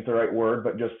frustrating is the right word,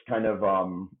 but just kind of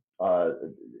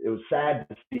it was sad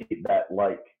to see that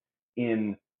like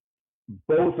in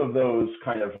both of those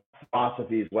kind of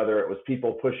philosophies, whether it was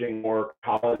people pushing more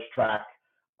college track,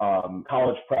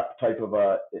 college prep type of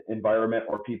a environment,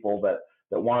 or people that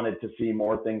wanted to see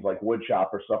more things like woodshop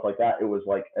or stuff like that, it was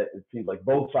like it seems like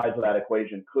both sides of that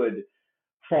equation could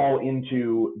fall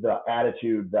into the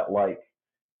attitude that like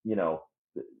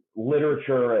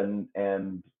literature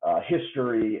and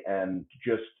history and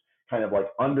just kind of like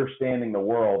understanding the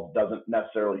world doesn't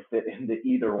necessarily fit into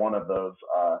either one of those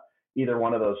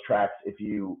tracks if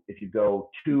you go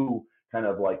too kind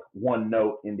of like one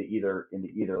note into either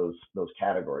those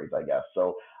categories, I guess.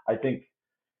 So I think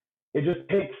it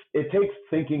takes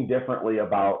thinking differently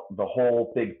about the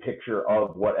whole big picture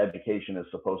of what education is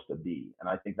supposed to be, and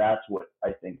I think that's what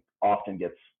I think often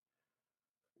gets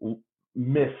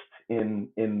missed in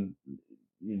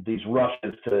these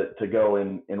rushes to go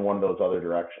in one of those other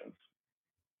directions.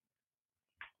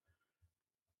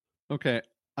 Okay,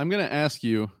 I'm going to ask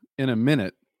you in a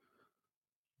minute,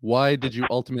 why did you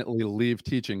ultimately leave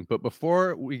teaching? But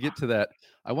before we get to that,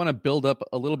 I want to build up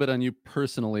a little bit on you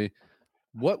personally.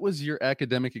 What was your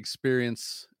academic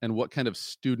experience, and what kind of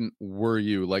student were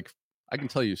you? Like, I can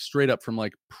tell you straight up from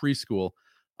like preschool,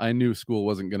 I knew school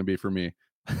wasn't going to be for me.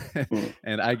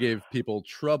 And I gave people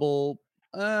trouble,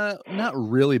 not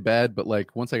really bad, but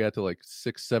like once I got to like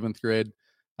 6th, 7th grade,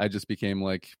 I just became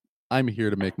like, I'm here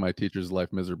to make my teacher's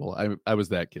life miserable. I was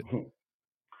that kid.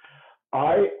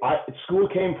 I school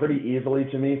came pretty easily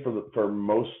to me for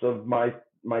most of my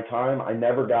time. I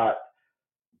never got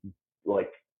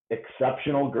like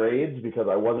exceptional grades because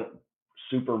I wasn't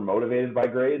super motivated by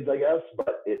grades, I guess,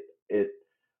 but it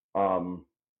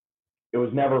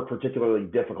was never particularly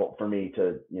difficult for me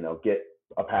to get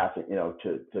a passing,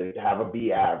 to have a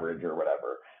B average or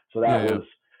whatever. So that was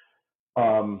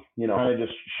kind of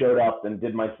just showed up and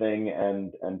did my thing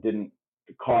and didn't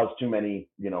cause too many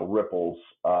ripples,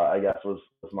 I guess was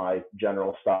my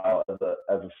general style as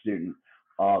a student.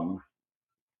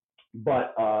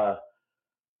 But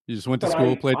you just went to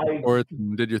school, played sports,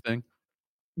 and did your thing.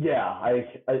 Yeah,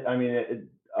 I mean,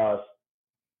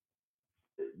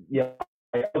 yeah,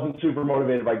 I wasn't super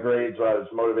motivated by grades, but I was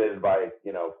motivated by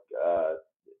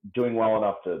doing well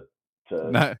enough to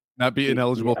not be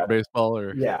ineligible for baseball,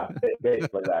 or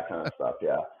basically that kind of stuff.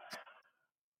 Yeah.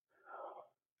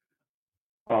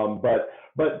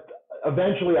 But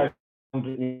eventually I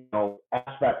found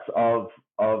aspects of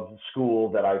school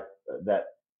that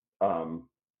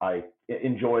I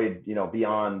enjoyed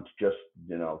beyond just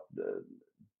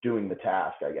doing the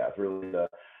task, I guess. Really, the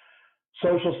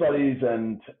social studies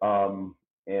and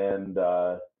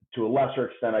to a lesser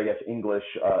extent, I guess, English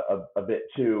a bit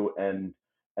too, and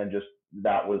just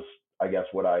that was, I guess,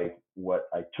 what I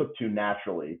took to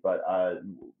naturally. But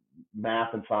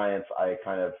math and science, I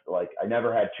kind of I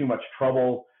never had too much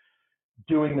trouble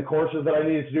doing the courses that I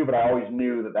needed to do, but I always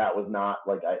knew that was not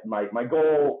my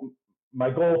goal. My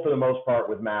goal for the most part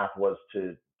with math was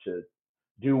to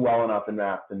do well enough in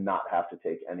math to not have to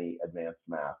take any advanced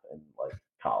math and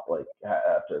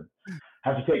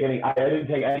have to take any. I didn't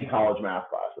take any college math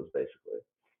classes, basically.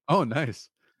 Oh, nice.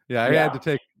 Yeah, I had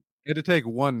to take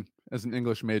one as an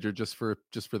English major just for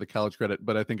the college credit,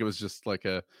 but I think it was just like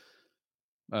a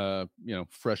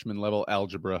freshman level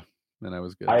algebra, and I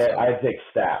was good. I had to take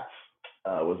stats.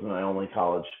 Was my only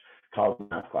college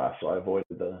math class, so I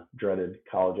avoided the dreaded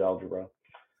college algebra.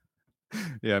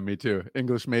 Yeah, me too.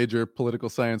 English major, political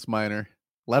science minor,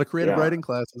 a lot of creative writing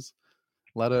classes,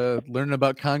 a lot of learning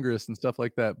about Congress and stuff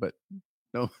like that, but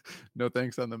no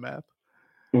thanks on the math.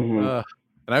 Mm-hmm.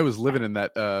 And I was living in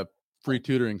that free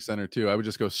tutoring center too. I would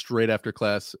just go straight after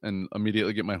class and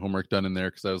immediately get my homework done in there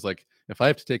because I was like, if I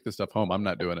have to take this stuff home, I'm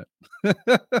not doing it.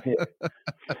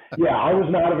 Yeah, I was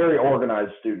not a very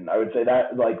organized student. I would say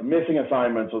that like missing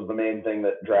assignments was the main thing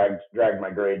that dragged my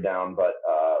grade down.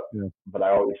 Yeah. But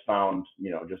I always found,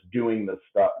 just doing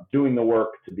the work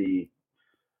to be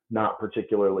not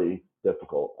particularly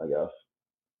difficult, I guess.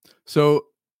 So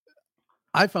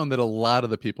I found that a lot of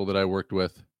the people that I worked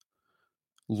with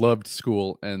loved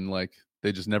school and like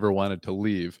they just never wanted to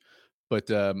leave. But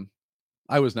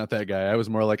I was not that guy. I was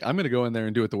more like, I'm going to go in there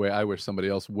and do it the way I wish somebody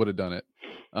else would have done it.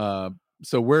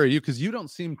 So where are you? Because you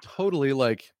don't seem totally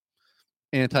like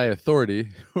anti-authority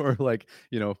or like,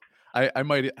 I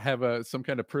might have some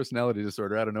kind of personality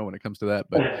disorder. I don't know when it comes to that,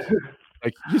 but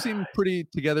like you seem pretty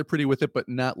together, pretty with it, but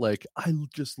not like I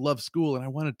just love school and I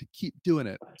wanted to keep doing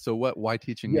it. So why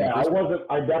teaching? Yeah, I wasn't.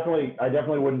 I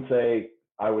definitely wouldn't say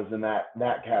I was in that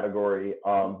category.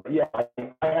 But yeah, I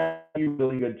had few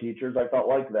really good teachers. I felt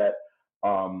like that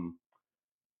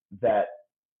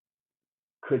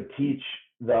could teach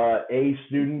the A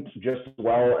student just as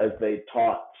well as they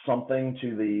taught something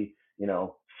to the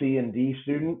C and D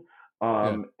student.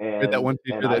 And that one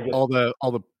teacher that all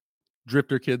the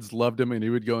drifter kids loved him, and he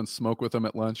would go and smoke with them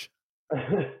at lunch.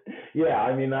 Yeah,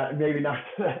 I mean, maybe not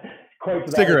quite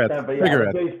to that cigarettes, extent, but yeah,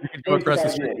 cigarettes. You could go across the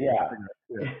street.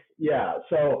 Yeah.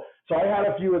 So I had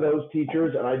a few of those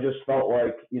teachers, and I just felt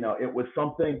like it was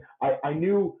something I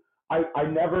knew. I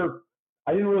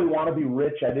didn't really want to be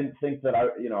rich. I didn't think that I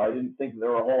didn't think there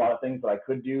were a whole lot of things that I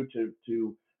could do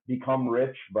to become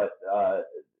rich, but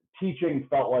teaching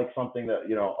felt like something that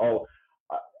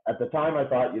at the time I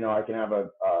thought I can have a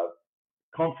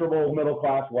comfortable middle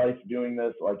class life doing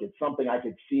this. Like it's something I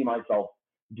could see myself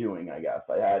doing. I guess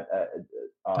I had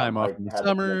time off in the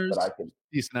summers,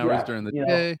 decent hours during the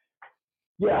day.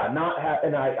 Yeah,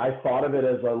 and I thought of it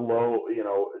as a low,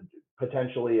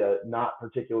 potentially a not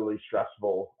particularly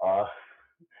stressful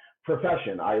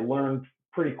profession. I learned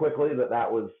pretty quickly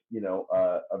that was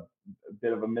a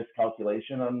bit of a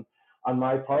miscalculation on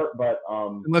my part, but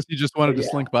unless you just wanted to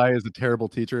slink by as a terrible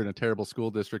teacher in a terrible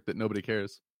school district that nobody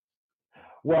cares.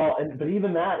 Well, but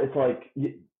even that, it's like,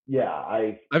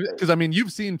 because I mean,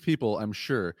 you've seen people, I'm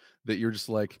sure, that you're just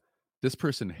like, this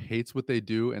person hates what they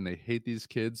do and they hate these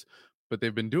kids, but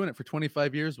they've been doing it for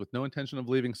 25 years with no intention of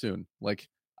leaving soon. Like,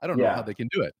 I don't know how they can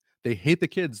do it. They hate the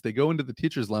kids. They go into the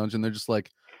teacher's lounge and they're just like,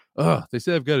 they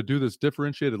say I've got to do this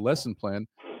differentiated lesson plan.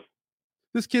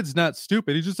 This kid's not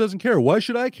stupid. He just doesn't care. Why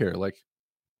should I care? Like,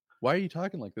 why are you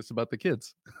talking like this about the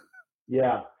kids?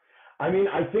 Yeah. I mean,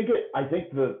 I think I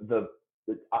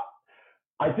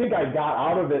think I got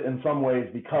out of it in some ways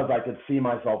because I could see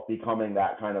myself becoming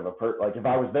that kind of a person. Like if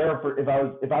I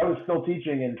was still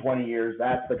teaching in 20 years,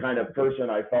 that's the kind of person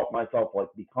I felt myself like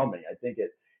becoming. I think it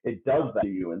does that to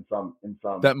you in some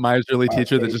that miserly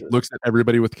teacher that just looks at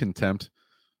everybody with contempt.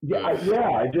 It's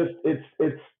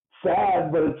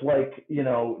sad, but it's like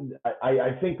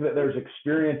I think that there's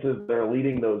experiences that are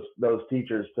leading those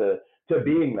teachers to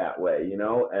being that way,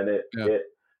 and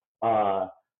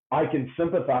I can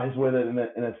sympathize with it in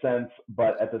a sense,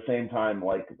 but at the same time,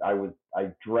 like I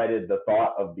dreaded the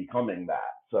thought of becoming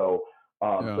that. So,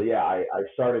 I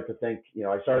started to think,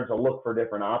 I started to look for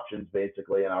different options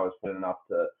basically, and I was good enough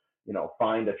to,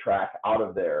 find a track out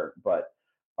of there. But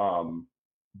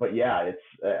yeah,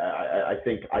 I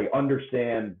think I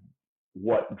understand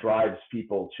what drives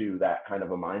people to that kind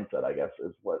of a mindset, I guess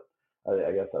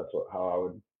that's how I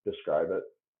would describe it.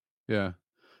 Yeah.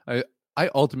 I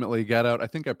ultimately got out. I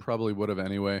think I probably would have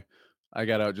anyway. I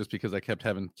got out just because I kept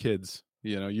having kids.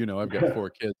 I've got 4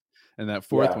 kids, and that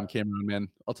fourth one came around, man.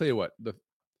 I'll tell you what,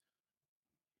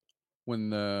 we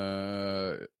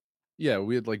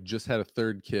had like just had a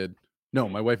third kid. No,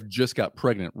 my wife just got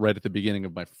pregnant right at the beginning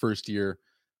of my first year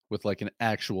with like an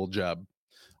actual job.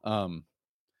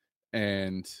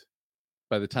 And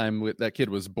by the time that kid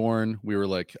was born, we were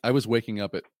like, I was waking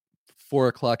up at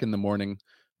 4:00 in the morning,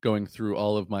 going through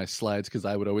all of my slides, because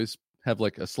I would always have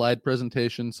like a slide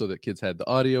presentation so that kids had the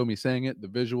audio, me saying it, the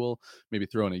visual, maybe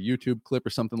throw in a YouTube clip or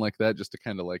something like that just to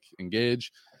kind of like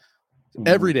engage. Mm-hmm.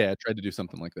 Every day I tried to do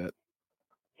something like that.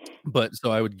 But so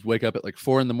I would wake up at like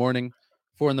 4 in the morning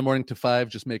to 5,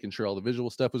 just making sure all the visual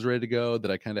stuff was ready to go,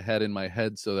 that I kind of had in my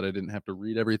head so that I didn't have to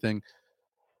read everything.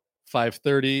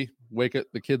 5:30, wake up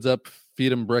the kids up,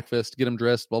 feed them breakfast, get them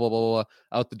dressed, blah, blah, blah, blah,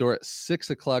 out the door at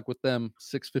 6:00 with them,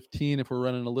 6:15 if we're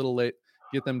running a little late,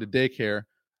 get them to daycare,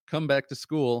 come back to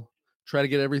school, try to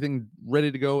get everything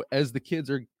ready to go as the kids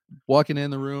are walking in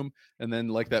the room. And then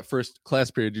like that first class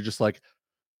period, you're just like,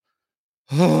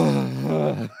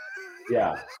 yeah,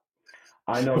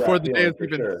 I know before the day has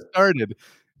even started.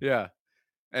 Yeah.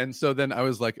 And so then I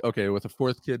was like, okay, with a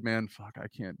fourth kid, man, fuck, I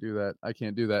can't do that. I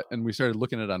can't do that. And we started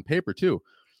looking at it on paper too.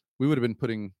 We would have been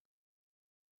putting,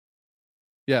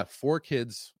 yeah, 4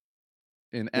 kids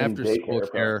in in after school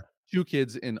daycare. care, 2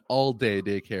 kids in all day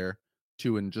daycare,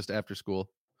 2 in just after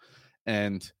school.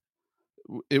 And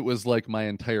it was like my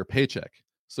entire paycheck.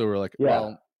 So we're like, Yeah,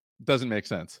 well, doesn't make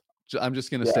sense. I'm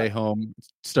just going to yeah, stay home,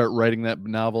 start writing that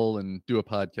novel and do a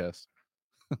podcast.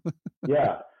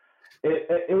 yeah.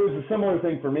 It was a similar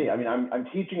thing for me. I mean, I'm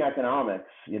teaching economics.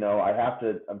 You know, I have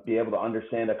to be able to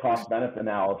understand a cost benefit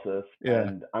analysis, Yeah.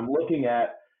 and I'm looking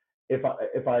at if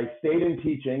I stayed in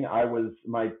teaching,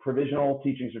 my provisional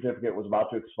teaching certificate was about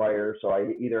to expire, so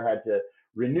I either had to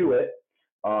renew it,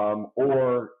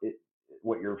 or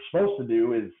what you're supposed to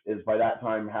do is by that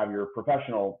time have your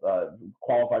professional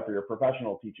qualify for your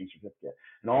professional teaching certificate.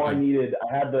 And all I Yeah. needed,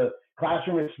 I had the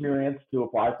classroom experience to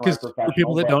apply for my Because for people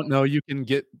professional, that but don't know, you can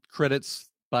get credits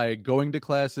by going to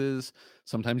classes.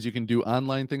 Sometimes you can do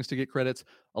online things to get credits.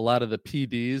 A lot of the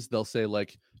PDs, they'll say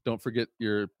like, don't forget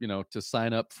your, to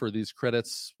sign up for these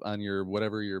credits on your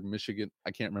whatever your Michigan.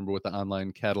 I can't remember what the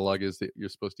online catalog is that you're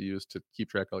supposed to use to keep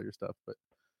track of all your stuff,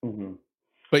 mhm.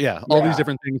 but yeah, all these Yeah,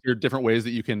 different things are different ways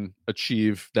that you can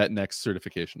achieve that next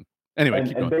certification. Anyway,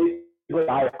 keep and going. basically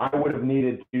I would have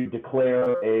needed to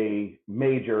declare a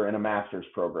major in a master's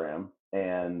program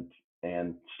and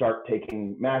start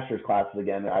taking master's classes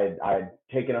again. I'd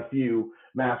taken a few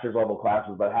master's level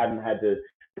classes, but hadn't had to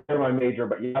declare my major.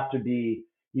 But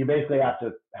you basically have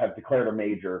to have declared a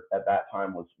major at that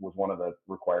time was one of the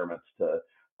requirements to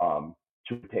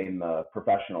obtain the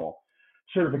professional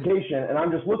certification. And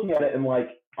I'm just looking at it and like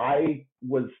I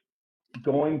was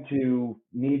going to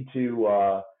need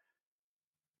to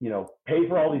pay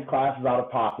for all these classes out of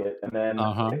pocket, and then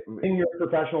Uh-huh. in your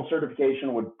professional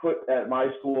certification would put at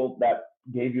my school that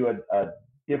gave you a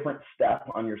different step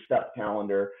on your step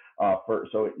calendar for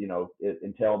so it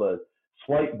entailed a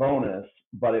slight bonus,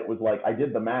 but it was like I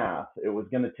did the math. It was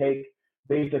going to take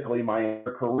basically my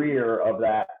career of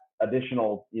that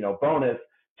additional bonus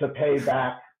to pay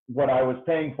back what I was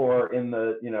paying for in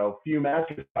the few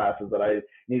master's classes that I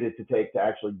needed to take to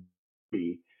actually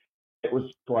be. It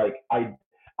was like I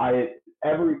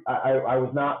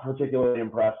was not particularly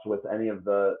impressed with any of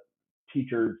the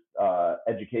teachers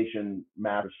education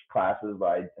matters classes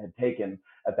I had taken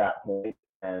at that point,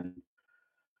 and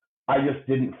I just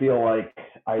didn't feel like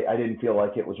I didn't feel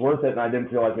like it was worth it, and I didn't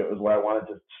feel like it was what I wanted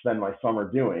to spend my summer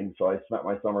doing. So I spent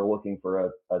my summer looking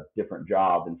for a different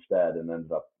job instead, and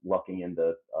ended up lucking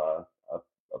into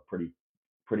a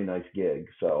pretty nice gig.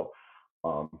 So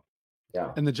um,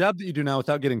 yeah. And the job that you do now,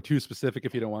 without getting too specific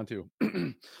if you don't want to,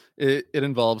 it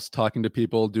involves talking to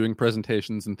people, doing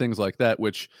presentations and things like that,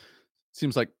 which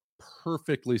seems like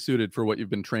perfectly suited for what you've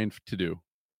been trained to do.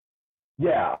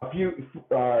 Yeah, a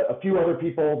few other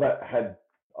people that had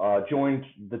joined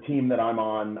the team that I'm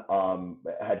on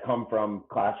had come from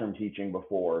classroom teaching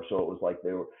before, so it was like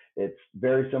it's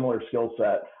very similar skill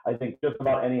set. I think just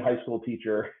about any high school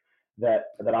teacher that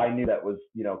I knew that was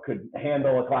could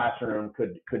handle a classroom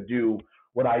could do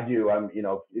what I do. I'm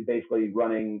basically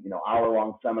running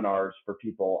hour-long seminars for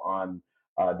people on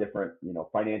different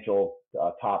financial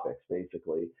topics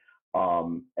basically.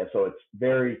 And so it's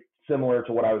very similar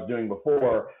to what I was doing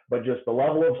before, but just the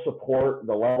level of support,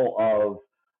 the level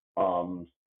of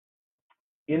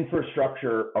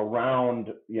infrastructure around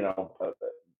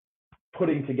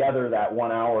putting together that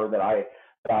 1 hour that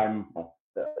I'm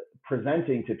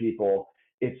presenting to people.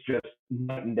 It's just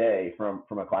night and day from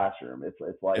a classroom.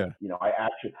 It's like Yeah.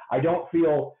 I don't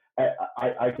feel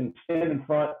I can stand in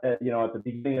front at the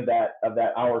beginning of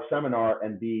that hour seminar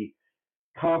and be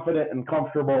confident and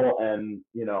comfortable and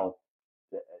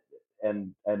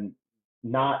and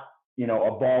not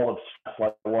a ball of stress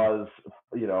like I was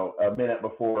a minute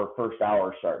before first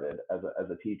hour started as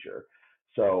a teacher.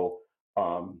 So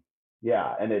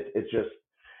yeah, and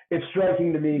it's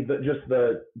striking to me that just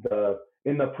the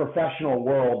in the professional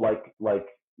world, like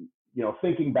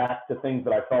thinking back to things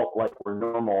that I felt like were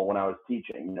normal when I was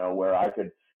teaching, where I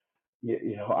could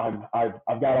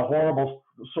I've got a horrible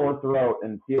sore throat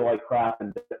and feel like crap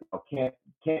and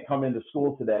can't come into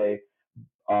school today.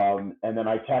 And then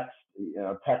I text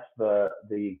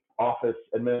the office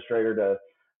administrator to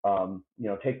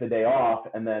take the day off,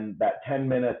 and then that 10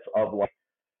 minutes of like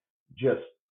just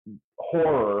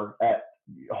horror at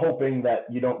hoping that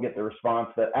you don't get the response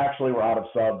that actually we're out of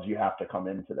subs, you have to come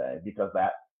in today, because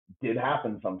that did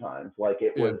happen sometimes. Like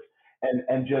it Yeah. was,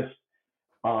 and just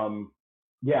um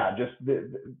yeah, just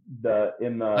the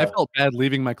in I the felt bad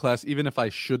leaving my class, even if I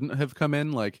shouldn't have come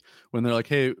in. Like when they're like,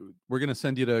 "Hey, we're gonna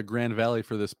send you to Grand Valley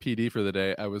for this PD for the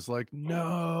day," I was like,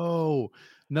 "No,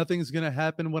 nothing's gonna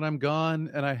happen when I'm gone,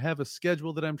 and I have a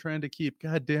schedule that I'm trying to keep.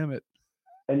 God damn it!"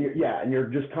 and you're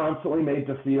just constantly made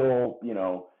to feel,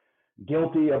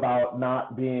 guilty about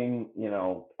not being,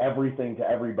 everything to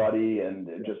everybody, and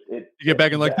it just You get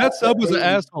back and like the that sub was an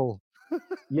expectations. asshole.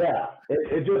 Yeah,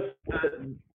 it just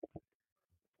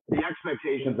the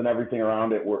expectations and everything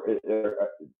around it were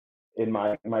in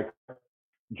my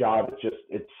job.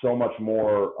 It's so much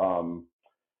more.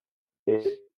 It's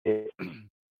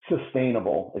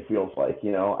sustainable. It feels like,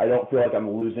 I don't feel like I'm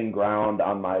losing ground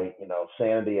on my,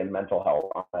 sanity and mental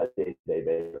health on a day-to-day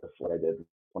basis like I did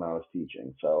when I was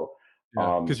teaching. So,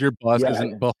 Yeah, because your boss yeah,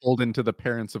 isn't beholden to the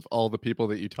parents of all the people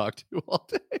that you talk to all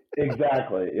day.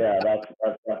 exactly. Yeah, that's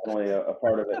definitely a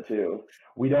part of it too.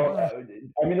 We don't.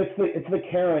 I mean, it's the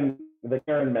Karen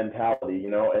mentality,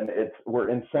 and we're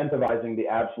incentivizing the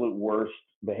absolute worst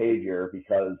behavior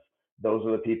because those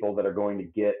are the people that are going to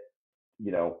get,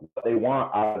 what they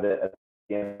want out of it.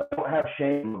 And don't have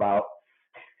shame about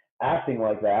acting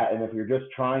like that. And if you're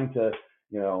just trying to,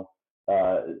 you know,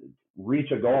 uh,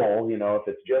 reach a goal, if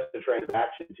it's just a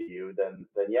transaction to you, then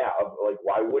yeah, like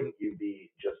why wouldn't you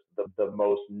be just the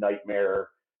most nightmare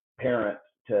parent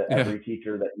to Yeah. every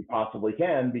teacher that you possibly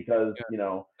can? Because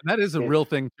And that is a it's real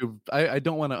thing too. I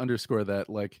don't want to underscore that,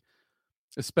 like,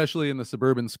 especially in the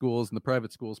suburban schools and the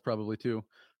private schools probably too.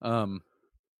 Um,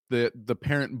 the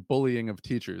parent bullying of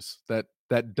teachers, that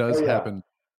oh does yeah, happen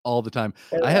all the time.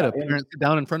 oh I had yeah, a parent sit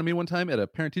down in front of me one time at a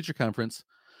parent teacher conference,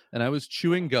 and I was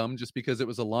chewing gum just because it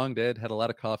was a long day. I'd had a lot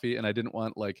of coffee, and I didn't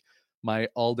want like my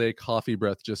all day coffee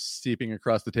breath just seeping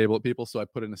across the table at people. So I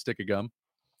put in a stick of gum.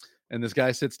 And this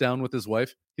guy sits down with his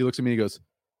wife. He looks at me. He goes,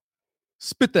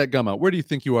 "Spit that gum out. Where do you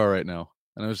think you are right now?"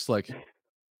 And I was just like,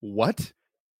 "What?"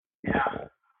 yeah.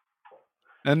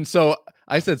 And so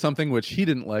I said something which he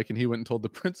didn't like, and he went and told the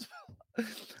principal.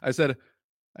 I said,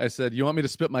 "You want me to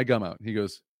spit my gum out?" He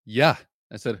goes, "Yeah."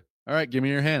 I said, "All right, give me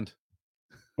your hand."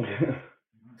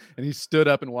 And he stood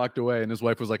up and walked away. And his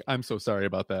wife was like, "I'm so sorry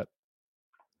about that."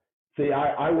 See,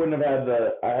 I wouldn't have had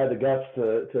the guts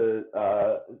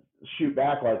to shoot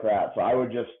back like that. So I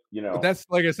would just, But that's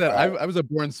like I said, uh, I was a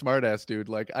born smartass, dude.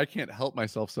 Like I can't help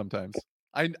myself sometimes.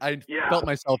 I yeah, felt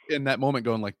myself in that moment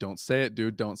going like, "Don't say it,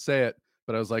 dude. Don't say it."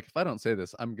 But I was like, if I don't say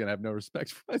this, I'm gonna have no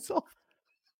respect for myself.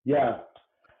 yeah.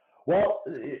 Well,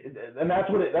 and that's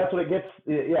what it gets.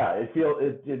 Yeah,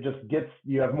 it just gets.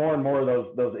 You have more and more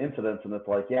of those incidents, and it's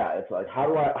like, yeah, it's like, how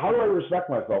do I respect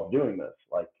myself doing this?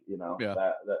 Like, Yeah.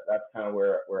 that's kind of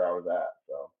where I was at.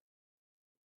 So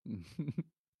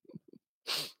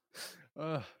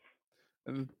uh,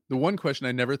 and the one question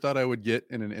I never thought I would get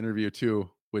in an interview too,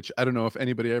 which I don't know if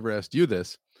anybody ever asked you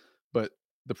this, but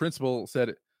the principal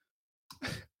said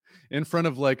in front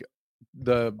of like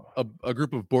a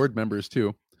group of board members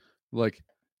too, like,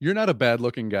 "You're not a bad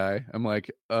looking guy." I'm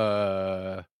like,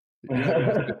 you're just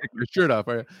gonna take your shirt off,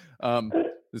 are you?"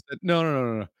 They said, "No, no,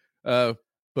 no, no, no."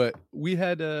 But we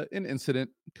had an incident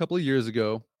a couple of years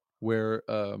ago where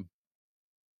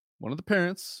one of the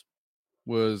parents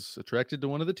was attracted to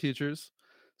one of the teachers.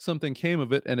 Something came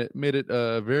of it, and it made it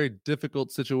a very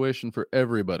difficult situation for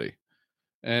everybody.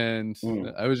 And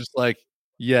mm. I was just like,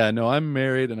 "Yeah, no, I'm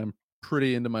married and I'm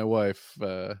pretty into my wife.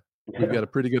 We've got a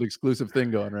pretty good exclusive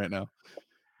thing going right now."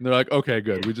 And they're like, "Okay,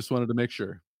 good. We just wanted to make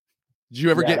sure." Did you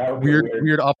ever Yeah, get that would get weird.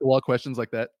 weird off the wall questions like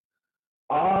that?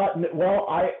 Well,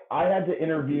 I had to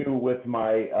interview with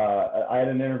my I had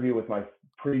an interview with my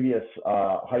previous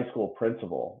high school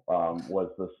principal.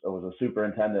 Was a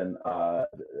superintendent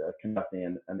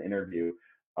conducting an interview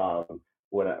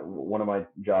one of my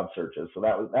job searches. So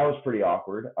that was pretty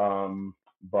awkward.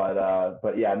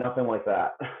 But yeah, nothing like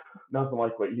that. Nothing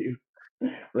like what you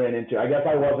ran into. I guess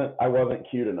I wasn't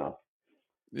cute enough.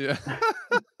 Yeah.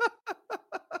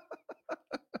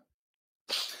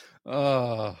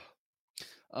 Oh,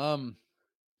 um,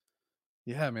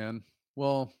 yeah, man.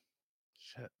 Well,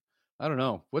 shit. I don't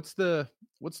know. What's the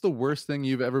worst thing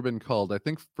you've ever been called? I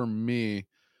think for me,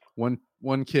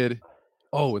 one kid.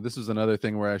 Oh, this is another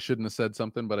thing where I shouldn't have said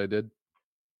something, but I did.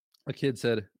 A kid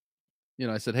said,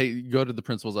 I said, "Hey, go to the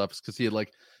principal's office," because he had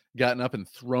like gotten up and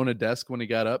thrown a desk when he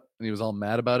got up, and he was all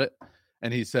mad about it.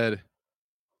 And he said,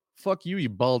 "Fuck you, you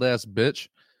bald ass bitch."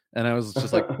 And I was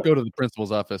just like, "Go to the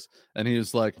principal's office." And he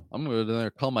was like, "I'm going to go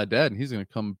there, call my dad, and he's going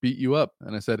to come beat you up."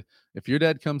 And I said, "If your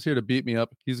dad comes here to beat me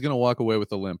up, he's going to walk away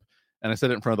with a limp." And I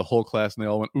said it in front of the whole class, and they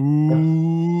all went,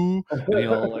 "Ooh." And he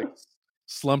all like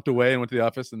slumped away and went to the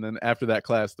office. And then after that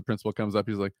class, the principal comes up.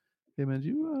 He's like, "Hey, man,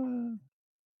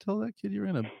 tell that kid you were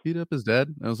gonna beat up his dad?"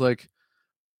 And I was like,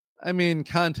 I mean,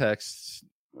 context,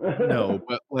 no,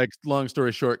 but like long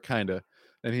story short, kinda.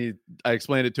 And I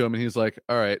explained it to him and he's like,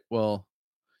 "All right, well,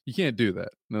 you can't do that."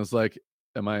 And I was like,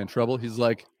 "Am I in trouble?" He's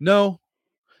like, "No."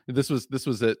 This was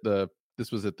at the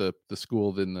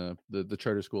school in the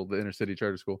charter school, the inner city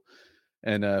charter school.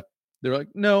 And they were like,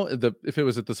 "No, if it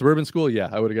was at the suburban school, yeah,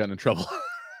 I would have gotten in trouble."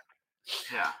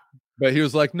 Yeah. But he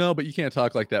was like, "No, but you can't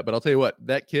talk like that." But I'll tell you what,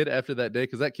 that kid after that day,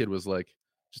 because that kid was like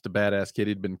just a badass kid.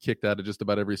 He'd been kicked out of just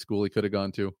about every school he could have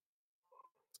gone to.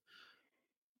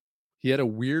 He had a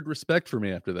weird respect for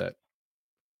me after that.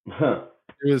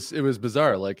 It was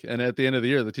bizarre. Like, and at the end of the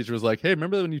year, the teacher was like, "Hey,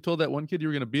 remember when you told that one kid you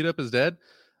were gonna beat up his dad?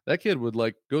 That kid would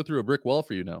like go through a brick wall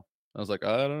for you now." I was like,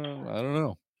 I don't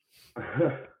know.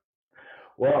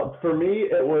 Well, for me,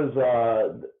 it was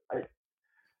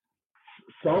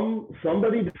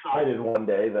somebody decided one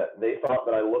day that they thought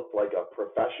that I looked like a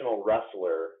professional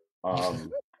wrestler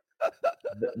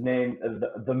named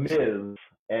the Miz,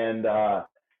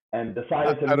 and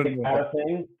decided to I don't make know. that a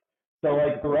thing. So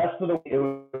like the rest of the week, it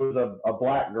was a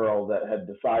black girl that had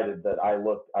decided that I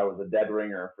was a dead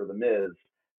ringer for the Miz,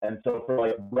 and so for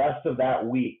like the rest of that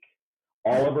week,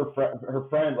 all of her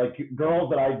friends, like girls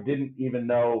that I didn't even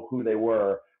know who they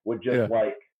were, would just Yeah.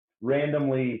 like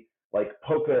randomly like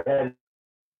poke their head in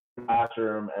the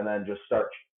classroom and then just start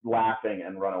laughing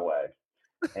and run away.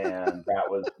 And that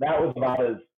was about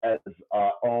as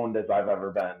owned as I've ever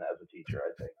been as a teacher,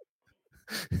 I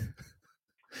think.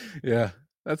 Yeah.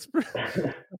 That's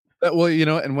that. Well,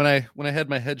 and when I had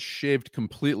my head shaved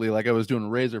completely, like I was doing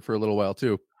razor for a little while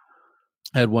too,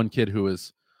 I had one kid who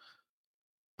was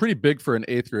pretty big for an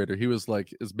 8th grader. He was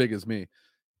like as big as me.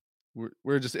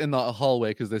 We're just in the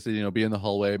hallway because they said, be in the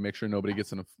hallway, make sure nobody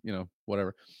gets in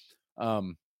whatever.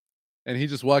 And he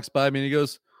just walks by me and he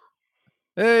goes,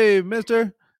 "Hey,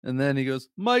 mister." And then he goes,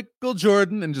 "Michael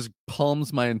Jordan," and just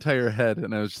palms my entire head.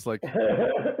 And I was just like,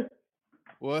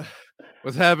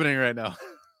 what's happening right now?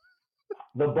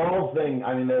 The balls thing,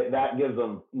 I mean, that gives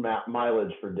them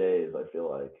mileage for days, I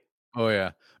feel like. Oh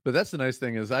yeah. But that's the nice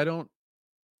thing is I don't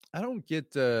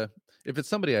get if it's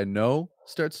somebody I know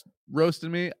starts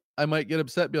roasting me, I might get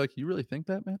upset, be like, "You really think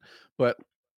that, man?" But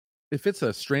if it's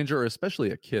a stranger or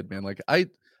especially a kid, man, like I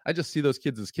just see those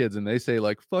kids as kids and they say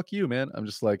like, "Fuck you, man." I'm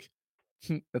just like,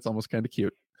 that's almost kind of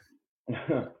cute.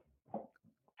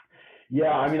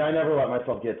 Yeah, I mean, I never let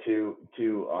myself get too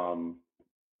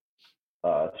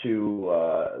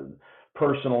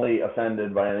personally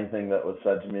offended by anything that was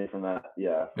said to me from that.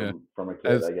 Yeah, from a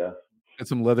kid, I guess. Had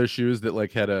some leather shoes that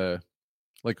like had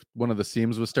one of the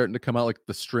seams was starting to come out, like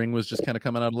the string was just kind of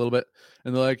coming out a little bit,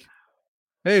 and they're like,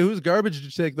 "Hey, whose garbage did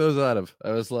you take those out of?"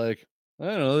 I was like, "I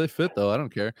don't know, they fit though. I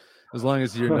don't care as long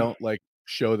as you don't like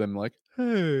show them like,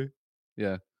 hey,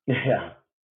 yeah, Yeah,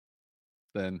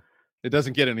 then it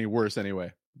doesn't get any worse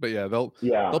anyway." But yeah, they'll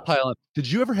yeah. pile on. Did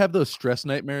you ever have those stress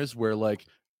nightmares where like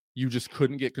you just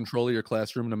couldn't get control of your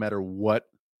classroom no matter what?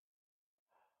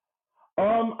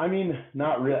 I mean,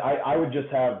 not really. I would just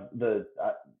have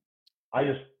I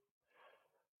just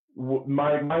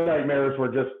my nightmares were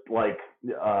just like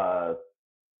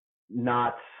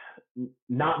not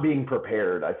being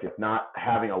prepared. I think not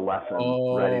having a lesson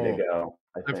ready to Oh, go.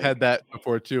 I I've think. had that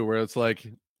before too, where it's like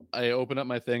I open up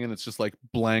my thing and it's just like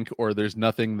blank, or there's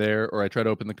nothing there, or I try to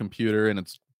open the computer and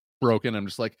it's broken. I'm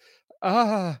just like,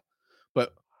 ah.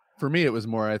 But for me, it was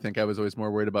more, I think I was always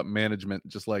more worried about management,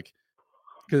 just like,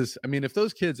 because I mean, if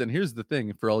those kids, and here's the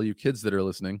thing for all you kids that are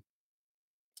listening,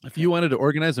 if you wanted to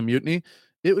organize a mutiny,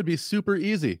 it would be super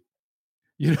easy.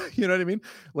 You know what I mean?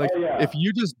 Like, Oh yeah, if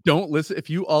you just don't listen, if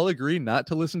you all agree not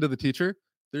to listen to the teacher,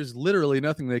 there's literally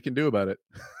nothing they can do about it.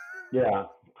 yeah,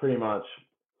 pretty much.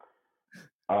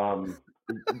 Um,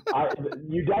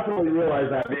 you definitely realize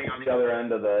that being on the other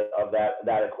end of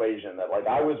that equation, that like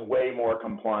I was way more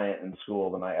compliant in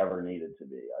school than I ever needed to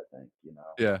be. I think.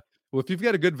 Yeah. Well, if you've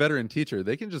got a good veteran teacher,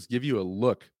 they can just give you a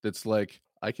look that's like,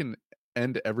 "I can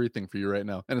end everything for you right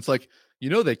now." And it's like,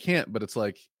 they can't, but it's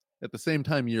like at the same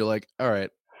time, you're like, "All right,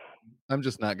 I'm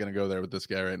just not going to go there with this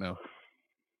guy right now."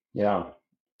 Yeah.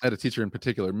 I had a teacher in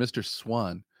particular, Mr.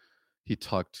 Swan. He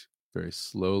talked very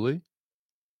slowly.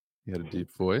 He had a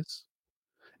deep voice.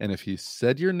 And if he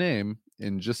said your name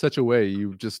in just such a way,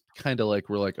 you just kind of like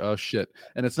were like, "Oh shit."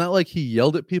 And it's not like he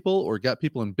yelled at people or got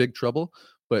people in big trouble,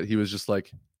 but he was just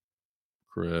like,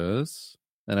 "Chris."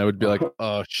 And I would be like,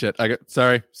 "Oh shit.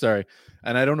 Sorry.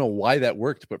 And I don't know why that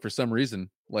worked, but for some reason,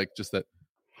 like just that,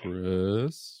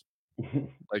 "Chris."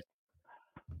 Like,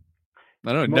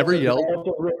 I don't know, never yelled.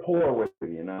 Also rapport with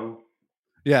you.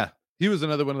 Yeah. He was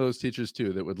another one of those teachers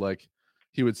too that would like,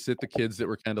 he would sit the kids that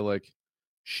were kind of like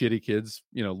shitty kids,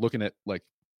 looking at like,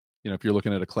 if you're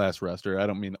looking at a class roster, I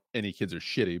don't mean any kids are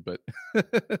shitty, but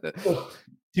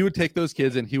he would take those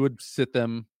kids and he would sit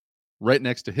them right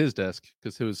next to his desk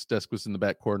because his desk was in the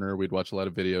back corner. We'd watch a lot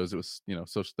of videos. It was,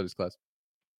 social studies class.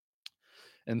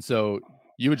 And so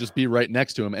you would just be right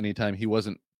next to him anytime he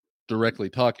wasn't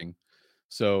directly talking.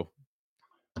 So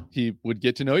he would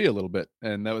get to know you a little bit.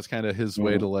 And that was kind of his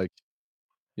way to like,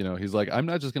 he's like, I'm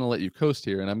not just going to let you coast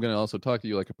here. And I'm going to also talk to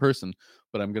you like a person,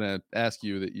 but I'm going to ask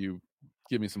you that you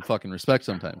give me some fucking respect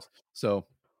sometimes. So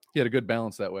he had a good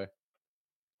balance that way.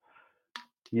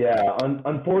 Yeah,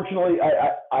 unfortunately,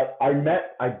 I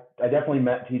definitely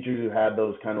met teachers who had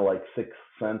those kind of like sixth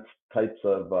sense types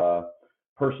of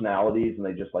personalities, and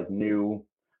they just like knew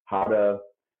how to,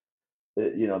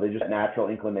 they just had natural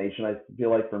inclination, I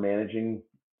feel like, for managing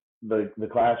the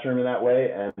classroom in that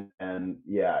way. And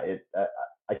yeah,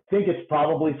 I think it's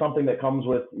probably something that comes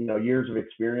with, years of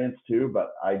experience too,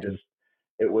 but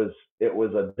it was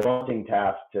a daunting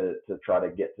task to try to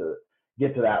get to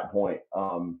that point.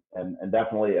 And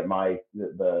definitely at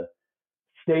the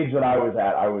stage that I was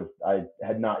at, I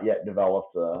had not yet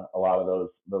developed a lot of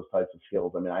those types of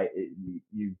skills. I mean,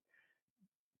 you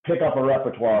pick up a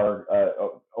repertoire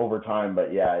over time,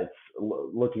 but yeah, it's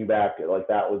looking back, like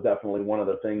that was definitely one of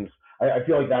the things. I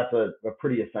feel like that's a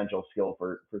pretty essential skill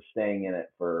for staying in it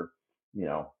for,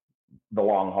 the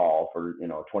long haul, for,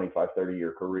 25,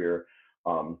 30-year career.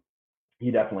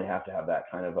 You definitely have to have that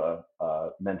kind of a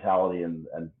mentality and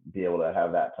be able to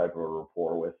have that type of a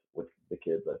rapport with the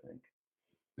kids, I think.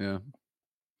 Yeah.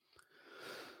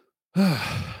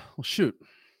 Well, shoot.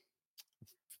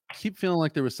 Keep feeling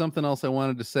like there was something else I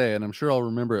wanted to say, and I'm sure I'll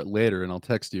remember it later, and I'll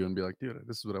text you and be like, dude,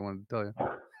 this is what I wanted to tell you.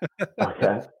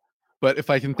 Okay. But if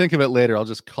I can think of it later, I'll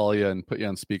just call you and put you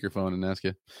on speakerphone and ask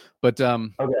you. But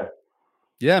okay.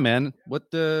 Yeah, man. What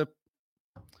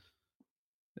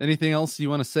anything else you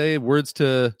want to say? Words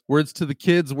to the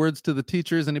kids, words to the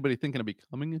teachers. Anybody thinking of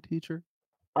becoming a teacher?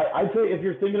 I'd say if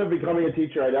you're thinking of becoming a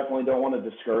teacher, I definitely don't want to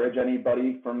discourage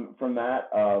anybody from that.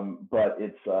 But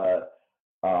it's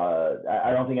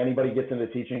I don't think anybody gets into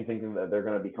teaching thinking that they're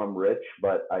going to become rich.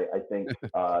 But I think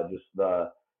just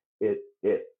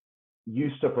it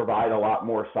used to provide a lot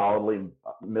more solidly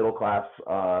middle class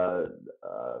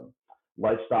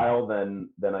lifestyle than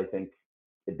I think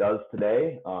it does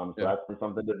today. So that's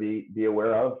something to be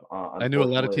aware of. I knew a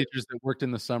lot of teachers that worked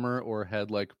in the summer or had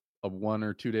like a 1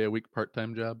 or 2 day a week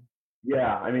part-time job.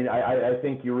 Yeah, I mean, I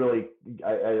think you really,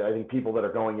 I think people that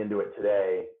are going into it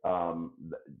today,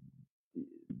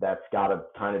 that's got to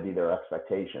kind of be their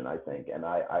expectation, I think. And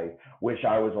I wish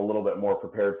I was a little bit more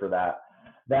prepared for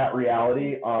that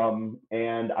reality.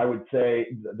 And I would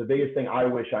say the biggest thing I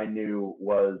wish I knew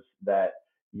was that,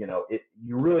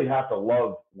 you really have to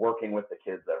love working with the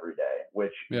kids every day,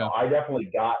 which, I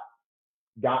definitely got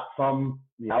some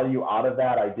value out of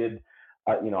that. I did,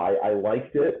 I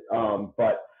liked it,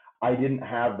 but I didn't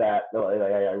have that.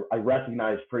 I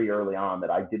recognized pretty early on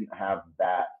that I didn't have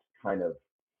that kind of,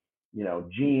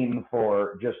 gene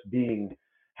for just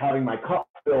having my cup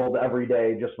filled every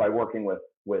day just by working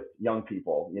with young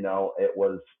people. It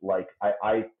was like,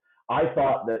 I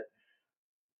thought that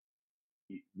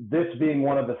this being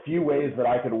one of the few ways that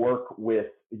I could work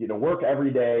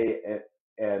every day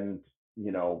and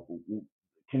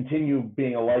continue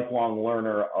being a lifelong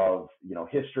learner of,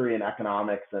 history and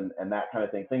economics and that kind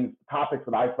of thing, topics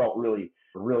that I felt really,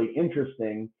 really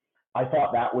interesting. I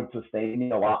thought that would sustain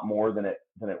me a lot more than it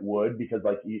would, because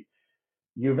like you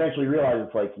eventually realize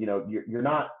it's like, you're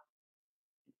not,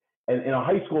 and in a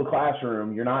high school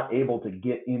classroom, you're not able to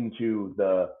get into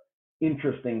the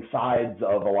interesting sides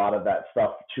of a lot of that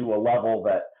stuff to a level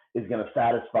that is going to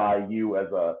satisfy you as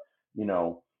a,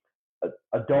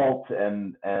 adult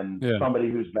and somebody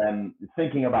who's been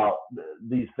thinking about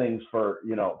these things for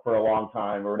a long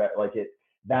time, or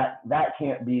that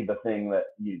can't be the thing that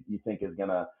you think is going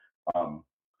to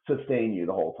sustain you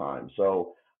the whole time.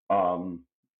 So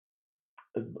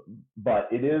but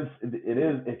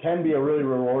it can be a really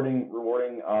rewarding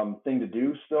thing to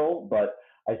do still, but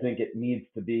I think it needs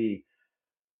to be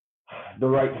the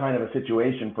right kind of a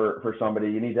situation for somebody.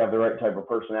 You need to have the right type of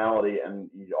personality, and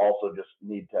you also just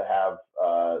need to have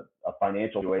a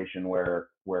financial situation where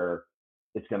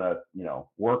it's going to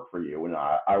work for you. And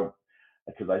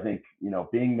because I think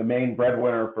being the main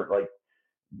breadwinner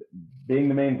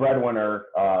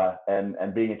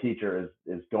and being a teacher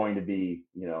is going to be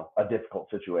a difficult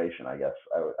situation, I guess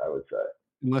I would say.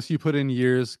 Unless you put in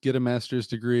years, get a master's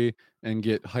degree, and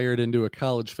get hired into a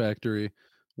college factory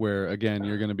where, again,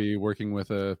 you're going to be working with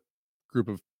a group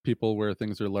of people where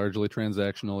things are largely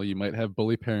transactional. You might have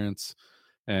bully parents,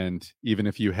 And even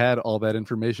if you had all that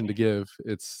information to give,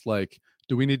 it's like,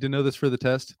 do we need to know this for the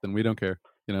test? Then we don't care,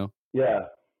 you know? Yeah.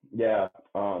 Yeah.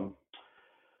 But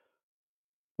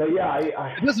yeah,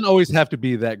 It doesn't always have to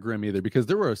be that grim either, because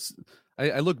there were,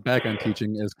 I look back on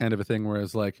teaching as kind of a thing where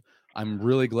it's like, I'm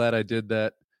really glad I did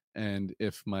that. And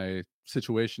if my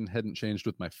situation hadn't changed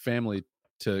with my family,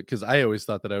 because I always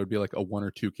thought that I would be like a 1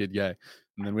 or 2 kid guy,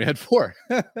 and then we had 4.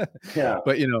 yeah.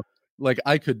 But you know, like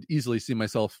I could easily see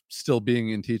myself still being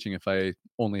in teaching if I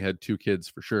only had 2 kids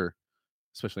for sure,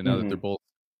 especially now that they're both,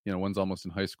 you know, one's almost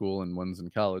in high school and one's in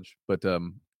college. But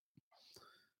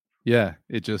yeah,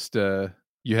 it just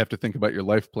you have to think about your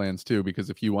life plans too,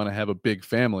 because if you want to have a big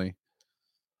family,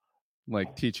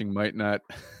 like teaching might not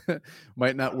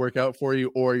might not work out for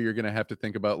you, or you're gonna have to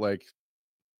think about, like,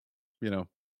 you know,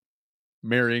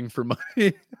 marrying for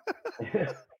money.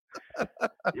 Yeah,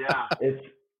 it's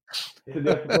a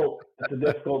difficult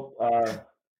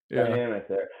Yeah. dynamic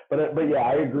there. But yeah,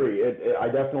 I agree. I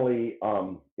definitely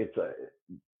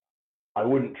I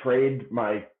wouldn't trade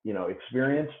my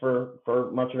experience for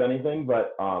much of anything,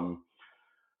 but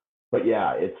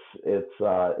yeah, it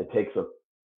takes a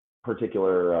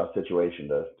particular situation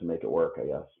to make it work, I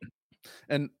guess.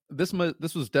 And this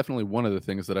was definitely one of the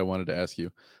things that I wanted to ask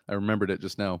you. I remembered it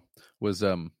just now. Was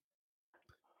from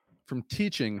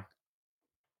teaching,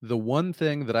 the one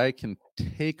thing that I can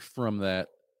take from that,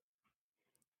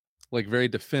 like very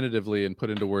definitively and put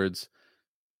into words,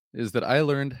 is that I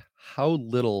learned how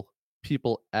little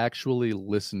people actually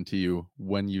listen to you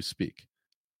when you speak.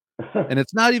 And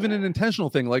it's not even an intentional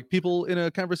thing, like people in a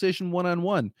conversation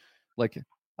one-on-one, like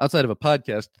outside of a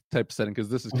podcast type setting, because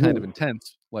this is kind of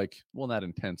intense, like, well, not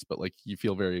intense, but like you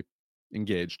feel very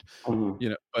engaged, you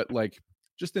know, but like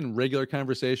just in regular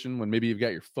conversation, when maybe you've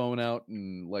got your phone out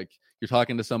and like you're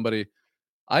talking to somebody,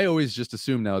 I always just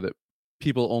assume now that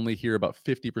people only hear about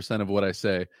 50% of what I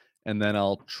say. And then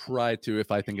I'll try to,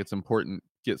 if I think it's important,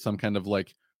 get some kind of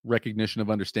like recognition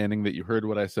of understanding that you heard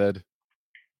what I said,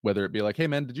 whether it be like, hey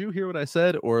man, did you hear what I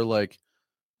said? Or like,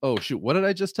 oh shoot, what did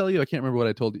I just tell you? I can't remember what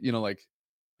I told you. You know, like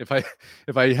if I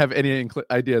if I have any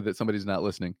idea that somebody's not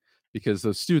listening, because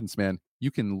those students, man, you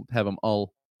can have them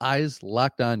all eyes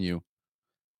locked on you,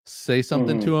 say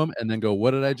something to them, and then go, what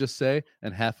did I just say?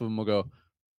 And half of them will go,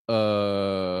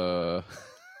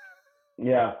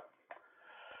 yeah,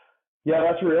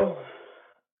 that's real.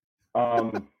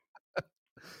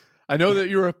 I know that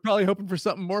you were probably hoping for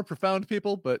something more profound,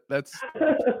 people, but that's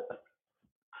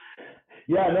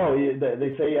yeah, no,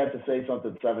 they say you have to say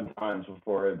something 7 times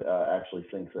before it actually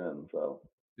sinks in. So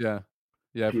yeah,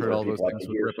 I've heard all those like things to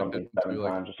with hear repetition something 7 too,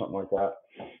 like, times or something like that.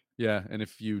 yeah, and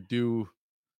if you do,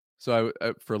 so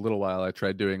I for a little while I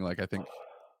tried doing like I think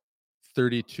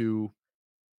 32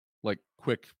 like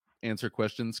quick answer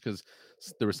questions, because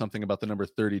there was something about the number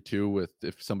 32 with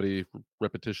if somebody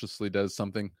repetitiously does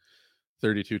something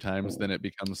 32 times, then it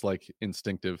becomes like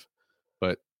instinctive.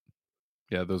 But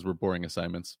yeah, those were boring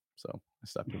assignments, so I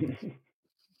stopped doing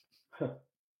those.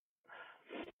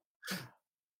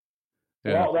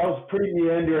 Yeah. Well, that was pretty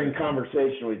meandering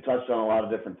conversation. We touched on a lot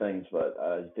of different things, but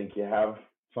I think you have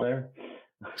some there.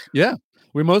 Yeah,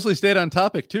 we mostly stayed on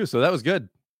topic too, so that was good.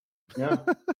 Yeah.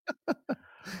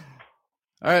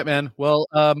 All right, man. Well,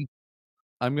 I'm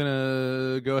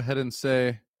gonna go ahead and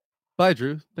say bye,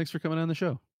 Drew. Thanks for coming on the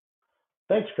show.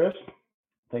 Thanks, Chris.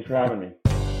 Thanks for having me.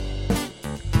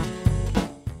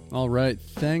 All right.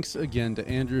 Thanks again to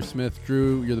Andrew Smith.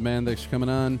 Drew, you're the man. Thanks for coming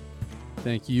on.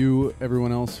 Thank you,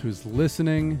 everyone else who's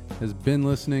listening, has been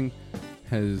listening,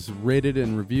 has rated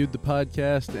and reviewed the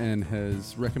podcast, and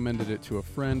has recommended it to a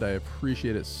friend. I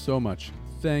appreciate it so much.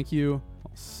 Thank you.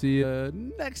 I'll see you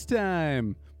next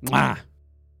time. Mwah!